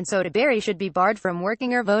note, and so Tiberi should be barred from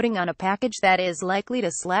working or voting on a package that is likely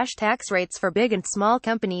to slash tax rates for big and small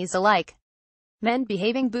companies alike. Men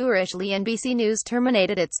behaving boorishly. NBC News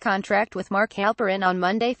terminated its contract with Mark Halperin on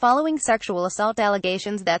Monday following sexual assault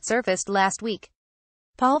allegations that surfaced last week.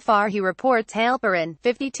 Paul Farhi reports Halperin,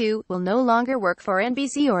 52, will no longer work for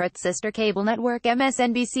NBC or its sister cable network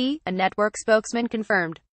MSNBC, a network spokesman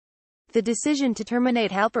confirmed. The decision to terminate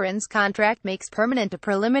Halperin's contract makes permanent a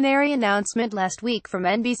preliminary announcement last week from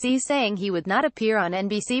NBC saying he would not appear on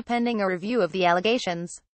NBC pending a review of the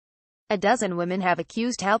allegations. A dozen women have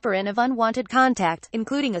accused Halperin of unwanted contact,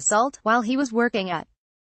 including assault, while he was working at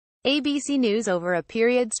ABC News over a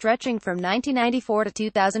period stretching from 1994 to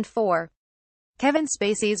 2004. Kevin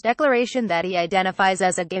Spacey's declaration that he identifies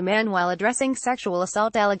as a gay man while addressing sexual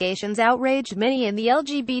assault allegations outraged many in the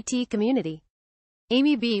LGBT community.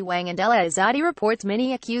 Amy B. Wang and Ella Izadi reports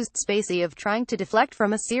many accused Spacey of trying to deflect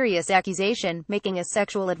from a serious accusation, making a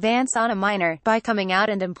sexual advance on a minor, by coming out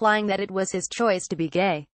and implying that it was his choice to be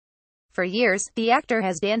gay. For years, the actor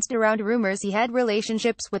has danced around rumors he had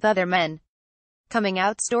relationships with other men. Coming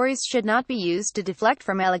out stories should not be used to deflect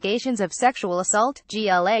from allegations of sexual assault,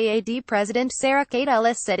 GLAAD President Sarah Kate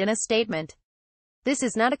Ellis said in a statement. This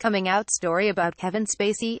is not a coming out story about Kevin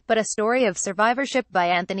Spacey, but a story of survivorship by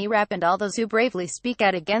Anthony Rapp and all those who bravely speak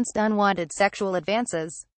out against unwanted sexual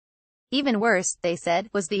advances. Even worse, they said,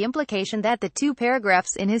 was the implication that the two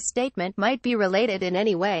paragraphs in his statement might be related in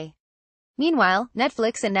any way. Meanwhile,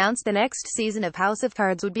 Netflix announced the next season of House of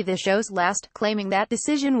Cards would be the show's last, claiming that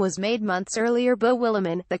decision was made months earlier. Beau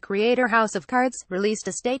Willimon, the creator House of Cards, released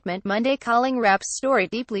a statement Monday calling Rapp's story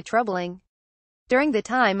deeply troubling. During the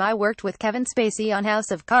time I worked with Kevin Spacey on House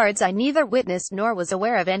of Cards, I neither witnessed nor was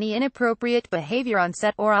aware of any inappropriate behavior on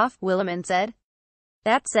set or off, Willimon said.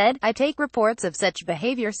 That said, I take reports of such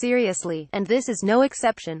behavior seriously, and this is no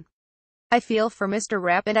exception. I feel for Mr.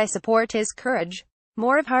 Rapp and I support his courage.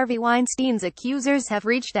 More of Harvey Weinstein's accusers have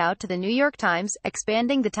reached out to the New York Times,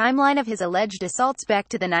 expanding the timeline of his alleged assaults back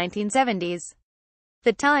to the 1970s.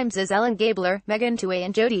 The Times' Ellen Gabler, Megan Tway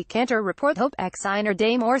and Jodi Kantor report Hope ex-Signer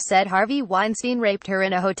Dame Orr said Harvey Weinstein raped her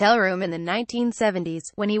in a hotel room in the 1970s,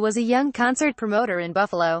 when he was a young concert promoter in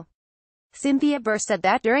Buffalo. Cynthia Burr said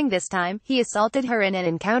that during this time, he assaulted her in an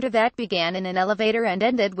encounter that began in an elevator and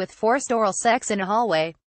ended with forced oral sex in a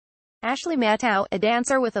hallway. Ashley Mattow, a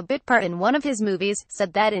dancer with a bit part in one of his movies,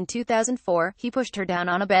 said that in 2004, he pushed her down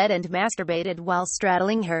on a bed and masturbated while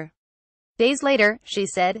straddling her. Days later, she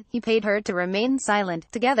said, he paid her to remain silent.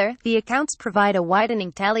 Together, the accounts provide a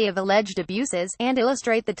widening tally of alleged abuses, and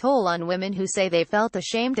illustrate the toll on women who say they felt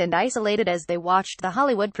ashamed and isolated as they watched the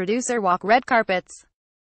Hollywood producer walk red carpets.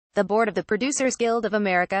 The board of the Producers Guild of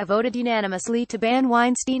America voted unanimously to ban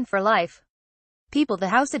Weinstein for life. The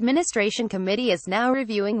House Administration Committee is now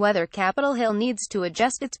reviewing whether Capitol Hill needs to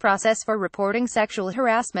adjust its process for reporting sexual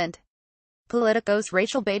harassment. Politico's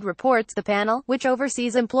Rachel Bade reports the panel, which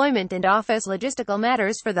oversees employment and office logistical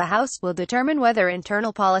matters for the House, will determine whether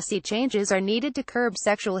internal policy changes are needed to curb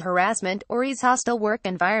sexual harassment, or ease hostile work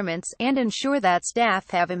environments, and ensure that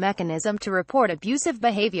staff have a mechanism to report abusive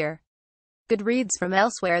behavior. Good reads from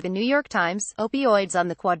elsewhere. The New York Times, Opioids on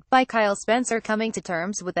the Quad, by Kyle Spencer. Coming to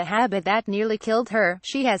terms with the habit that nearly killed her,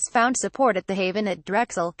 she has found support at the Haven at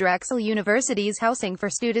Drexel University's housing for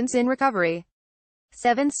students in recovery.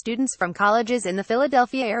 7 students from colleges in the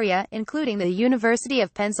Philadelphia area, including the University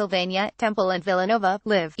of Pennsylvania, Temple and Villanova,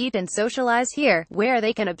 live, eat and socialize here, where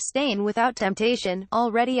they can abstain without temptation.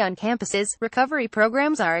 Already on campuses, recovery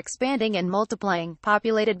programs are expanding and multiplying,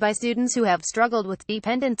 populated by students who have struggled with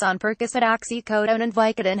dependence on Percocet, oxycodone and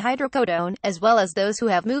Vicodin hydrocodone, as well as those who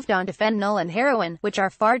have moved on to fentanyl and heroin, which are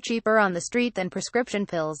far cheaper on the street than prescription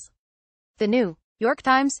pills. The New York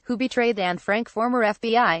Times, Who Betrayed Anne Frank? Former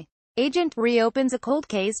FBI agent reopens a cold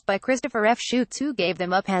case by Christopher F. Schutz. Who gave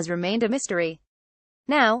them up has remained a mystery.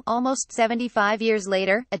 Now, almost 75 years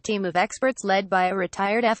later, a team of experts led by a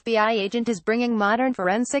retired FBI agent is bringing modern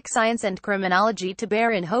forensic science and criminology to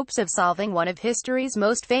bear in hopes of solving one of history's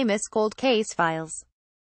most famous cold case files.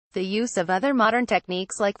 The use of other modern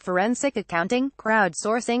techniques like forensic accounting,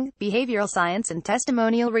 crowdsourcing, behavioral science and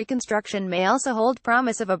testimonial reconstruction may also hold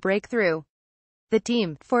promise of a breakthrough. The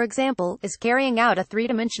team, for example, is carrying out a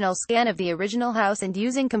three-dimensional scan of the original house and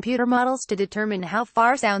using computer models to determine how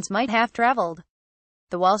far sounds might have traveled.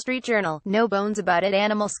 The Wall Street Journal, no bones about it,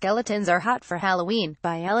 animal skeletons are hot for Halloween,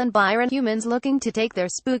 by Ellen Byron. Humans looking to take their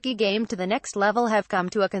spooky game to the next level have come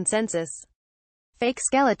to a consensus. Fake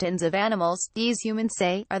skeletons of animals, these humans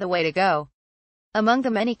say, are the way to go. Among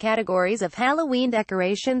the many categories of Halloween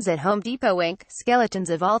decorations at Home Depot Inc., skeletons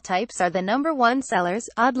of all types are the #1 sellers.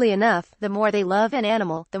 Oddly enough, the more they love an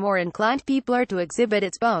animal, the more inclined people are to exhibit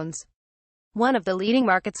its bones. One of the leading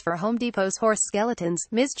markets for Home Depot's horse skeletons,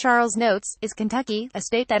 Ms. Charles notes, is Kentucky, a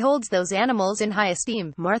state that holds those animals in high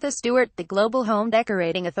esteem. Martha Stewart, the Global Home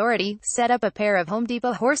Decorating Authority, set up a pair of Home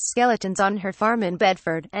Depot horse skeletons on her farm in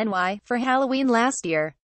Bedford, NY, for Halloween last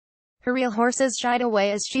year. Her real horses shied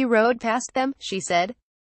away as she rode past them, she said.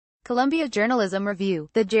 Columbia Journalism Review,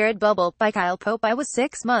 The Jared Bubble, by Kyle Pope. I was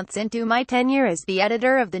 6 months into my tenure as the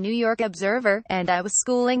editor of the New York Observer, and I was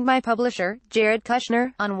schooling my publisher, Jared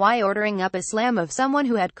Kushner, on why ordering up a slam of someone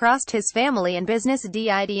who had crossed his family and business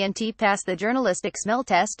didn't pass the journalistic smell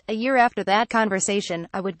test. A year after that conversation,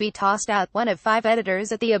 I would be tossed out, one of 5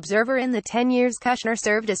 editors at the Observer in the 10 years Kushner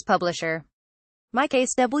served as publisher. My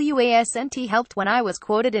case wasn't helped when I was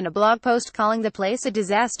quoted in a blog post calling the place a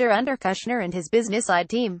disaster under Kushner and his business side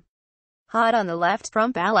team. Hot on the left,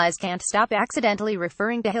 Trump allies can't stop accidentally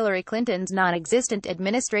referring to Hillary Clinton's non-existent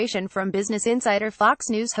administration. From Business Insider, Fox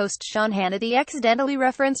News host Sean Hannity accidentally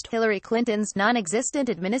referenced Hillary Clinton's non-existent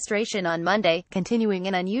administration on Monday, continuing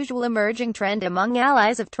an unusual emerging trend among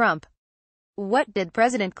allies of Trump. What did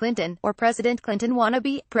President Clinton, or President Clinton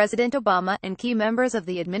wannabe, President Obama, and key members of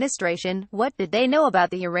the administration, what did they know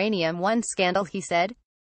about the Uranium One scandal, he said.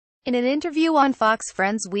 In an interview on Fox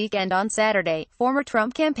Friends Weekend on Saturday, former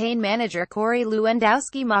Trump campaign manager Corey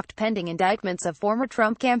Lewandowski mocked pending indictments of former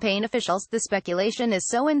Trump campaign officials. The speculation is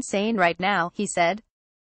so insane right now, he said.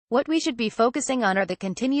 What we should be focusing on are the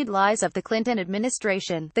continued lies of the Clinton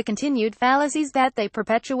administration, the continued fallacies that they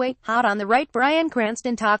perpetuate. Hot on the right, Bryan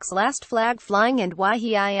Cranston talks last flag flying and why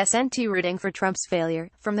he isn't rooting for Trump's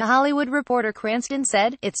failure. From The Hollywood Reporter, Cranston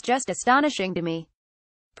said, "It's just astonishing to me.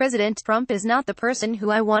 President Trump is not the person who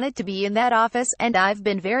I wanted to be in that office, and I've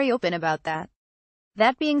been very open about that.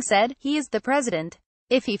 That being said, he is the president.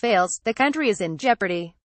 If he fails, the country is in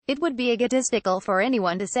jeopardy. It would be egotistical for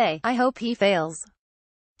anyone to say, I hope he fails.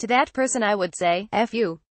 To that person I would say, F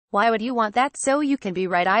you. Why would you want that? So you can be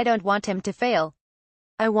right. I don't want him to fail.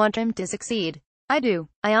 I want him to succeed. I do.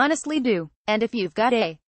 I honestly do. And if you've got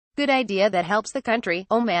a good idea that helps the country,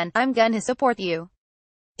 oh man, I'm gonna support you."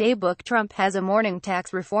 Daybook, Trump has a morning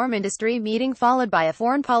tax reform industry meeting followed by a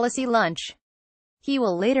foreign policy lunch. He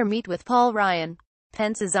will later meet with Paul Ryan.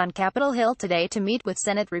 Pence is on Capitol Hill today to meet with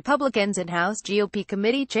Senate Republicans and House GOP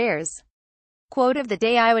committee chairs. Quote of the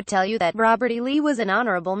day: I would tell you that Robert E. Lee was an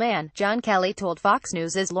honorable man, John Kelly told Fox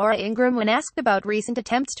News' Laura Ingraham when asked about recent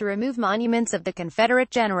attempts to remove monuments of the Confederate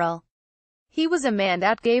general. He was a man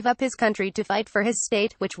that gave up his country to fight for his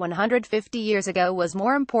state, which 150 years ago was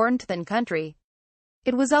more important than country.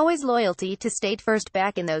 It was always loyalty to state first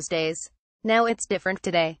back in those days. Now it's different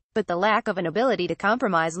today. But the lack of an ability to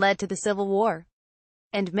compromise led to the Civil War.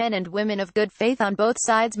 And men and women of good faith on both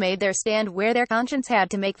sides made their stand where their conscience had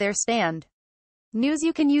to make their stand. News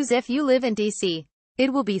you can use if you live in D.C.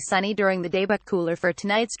 It will be sunny during the day but cooler for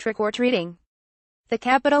tonight's trick-or-treating. The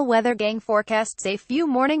Capitol Weather Gang forecasts a few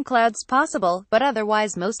morning clouds possible, but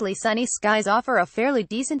otherwise mostly sunny skies offer a fairly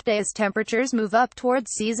decent day as temperatures move up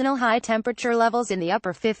towards seasonal high temperature levels in the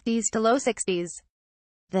upper 50s to low 60s.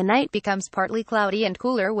 The night becomes partly cloudy and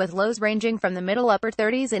cooler with lows ranging from the middle upper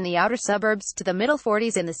 30s in the outer suburbs to the middle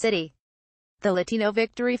 40s in the city. The Latino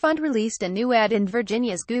Victory Fund released a new ad in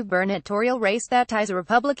Virginia's gubernatorial race that ties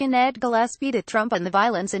Republican Ed Gillespie to Trump and the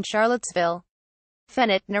violence in Charlottesville.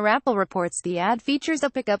 Fennett Narapple reports the ad features a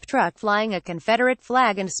pickup truck flying a Confederate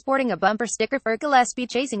flag and sporting a bumper sticker for Gillespie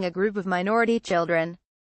chasing a group of minority children.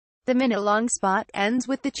 The minute-long spot ends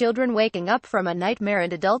with the children waking up from a nightmare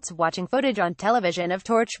and adults watching footage on television of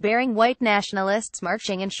torch-bearing white nationalists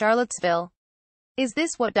marching in Charlottesville. Is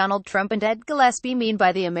this what Donald Trump and Ed Gillespie mean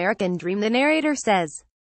by the American dream? The narrator says.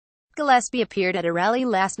 Gillespie appeared at a rally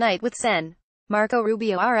last night with Sen. Marco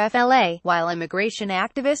Rubio RFLA, while immigration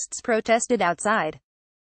activists protested outside.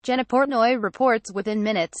 Jenna Portnoy reports within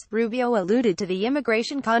minutes, Rubio alluded to the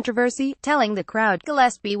immigration controversy, telling the crowd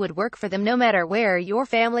Gillespie would work for them no matter where your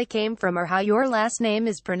family came from or how your last name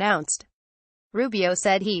is pronounced. Rubio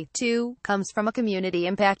said he, too, comes from a community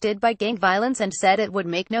impacted by gang violence and said it would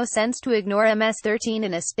make no sense to ignore MS-13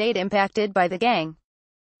 in a state impacted by the gang.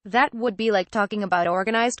 That would be like talking about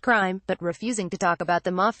organized crime, but refusing to talk about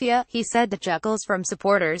the mafia, he said to chuckles from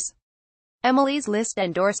supporters. Emily's List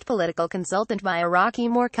endorsed political consultant Maya Rocky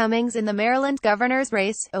Moore Cummings in the Maryland governor's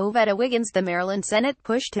race. Ovetta Wiggins. The Maryland Senate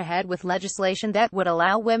pushed ahead with legislation that would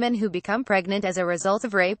allow women who become pregnant as a result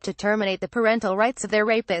of rape to terminate the parental rights of their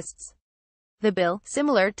rapists. The bill,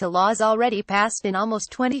 similar to laws already passed in almost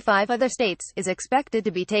 25 other states, is expected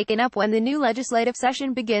to be taken up when the new legislative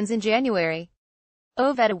session begins in January.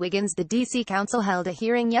 Ovetta Wiggins. The D.C. Council held a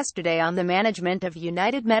hearing yesterday on the management of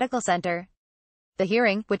United Medical Center. The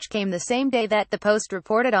hearing, which came the same day that the Post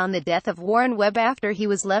reported on the death of Warren Webb after he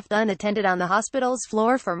was left unattended on the hospital's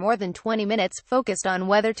floor for more than 20 minutes, focused on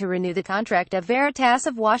whether to renew the contract of Veritas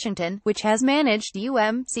of Washington, which has managed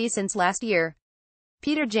UMC since last year.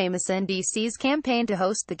 Peter Jameson. D.C.'s campaign to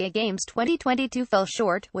host the Gay Games 2022 fell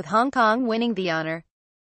short, with Hong Kong winning the honor.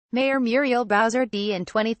 Mayor Muriel Bowser D. and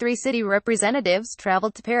 23 city representatives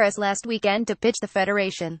traveled to Paris last weekend to pitch the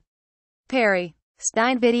federation. Perry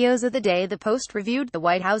Stein. Videos of the day the Post reviewed the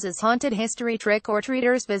White House's haunted history.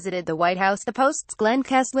 Trick-or-treaters visited the White House. The Post's Glenn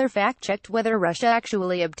Kessler fact-checked whether Russia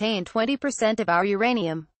actually obtained 20% of our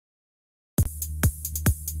uranium.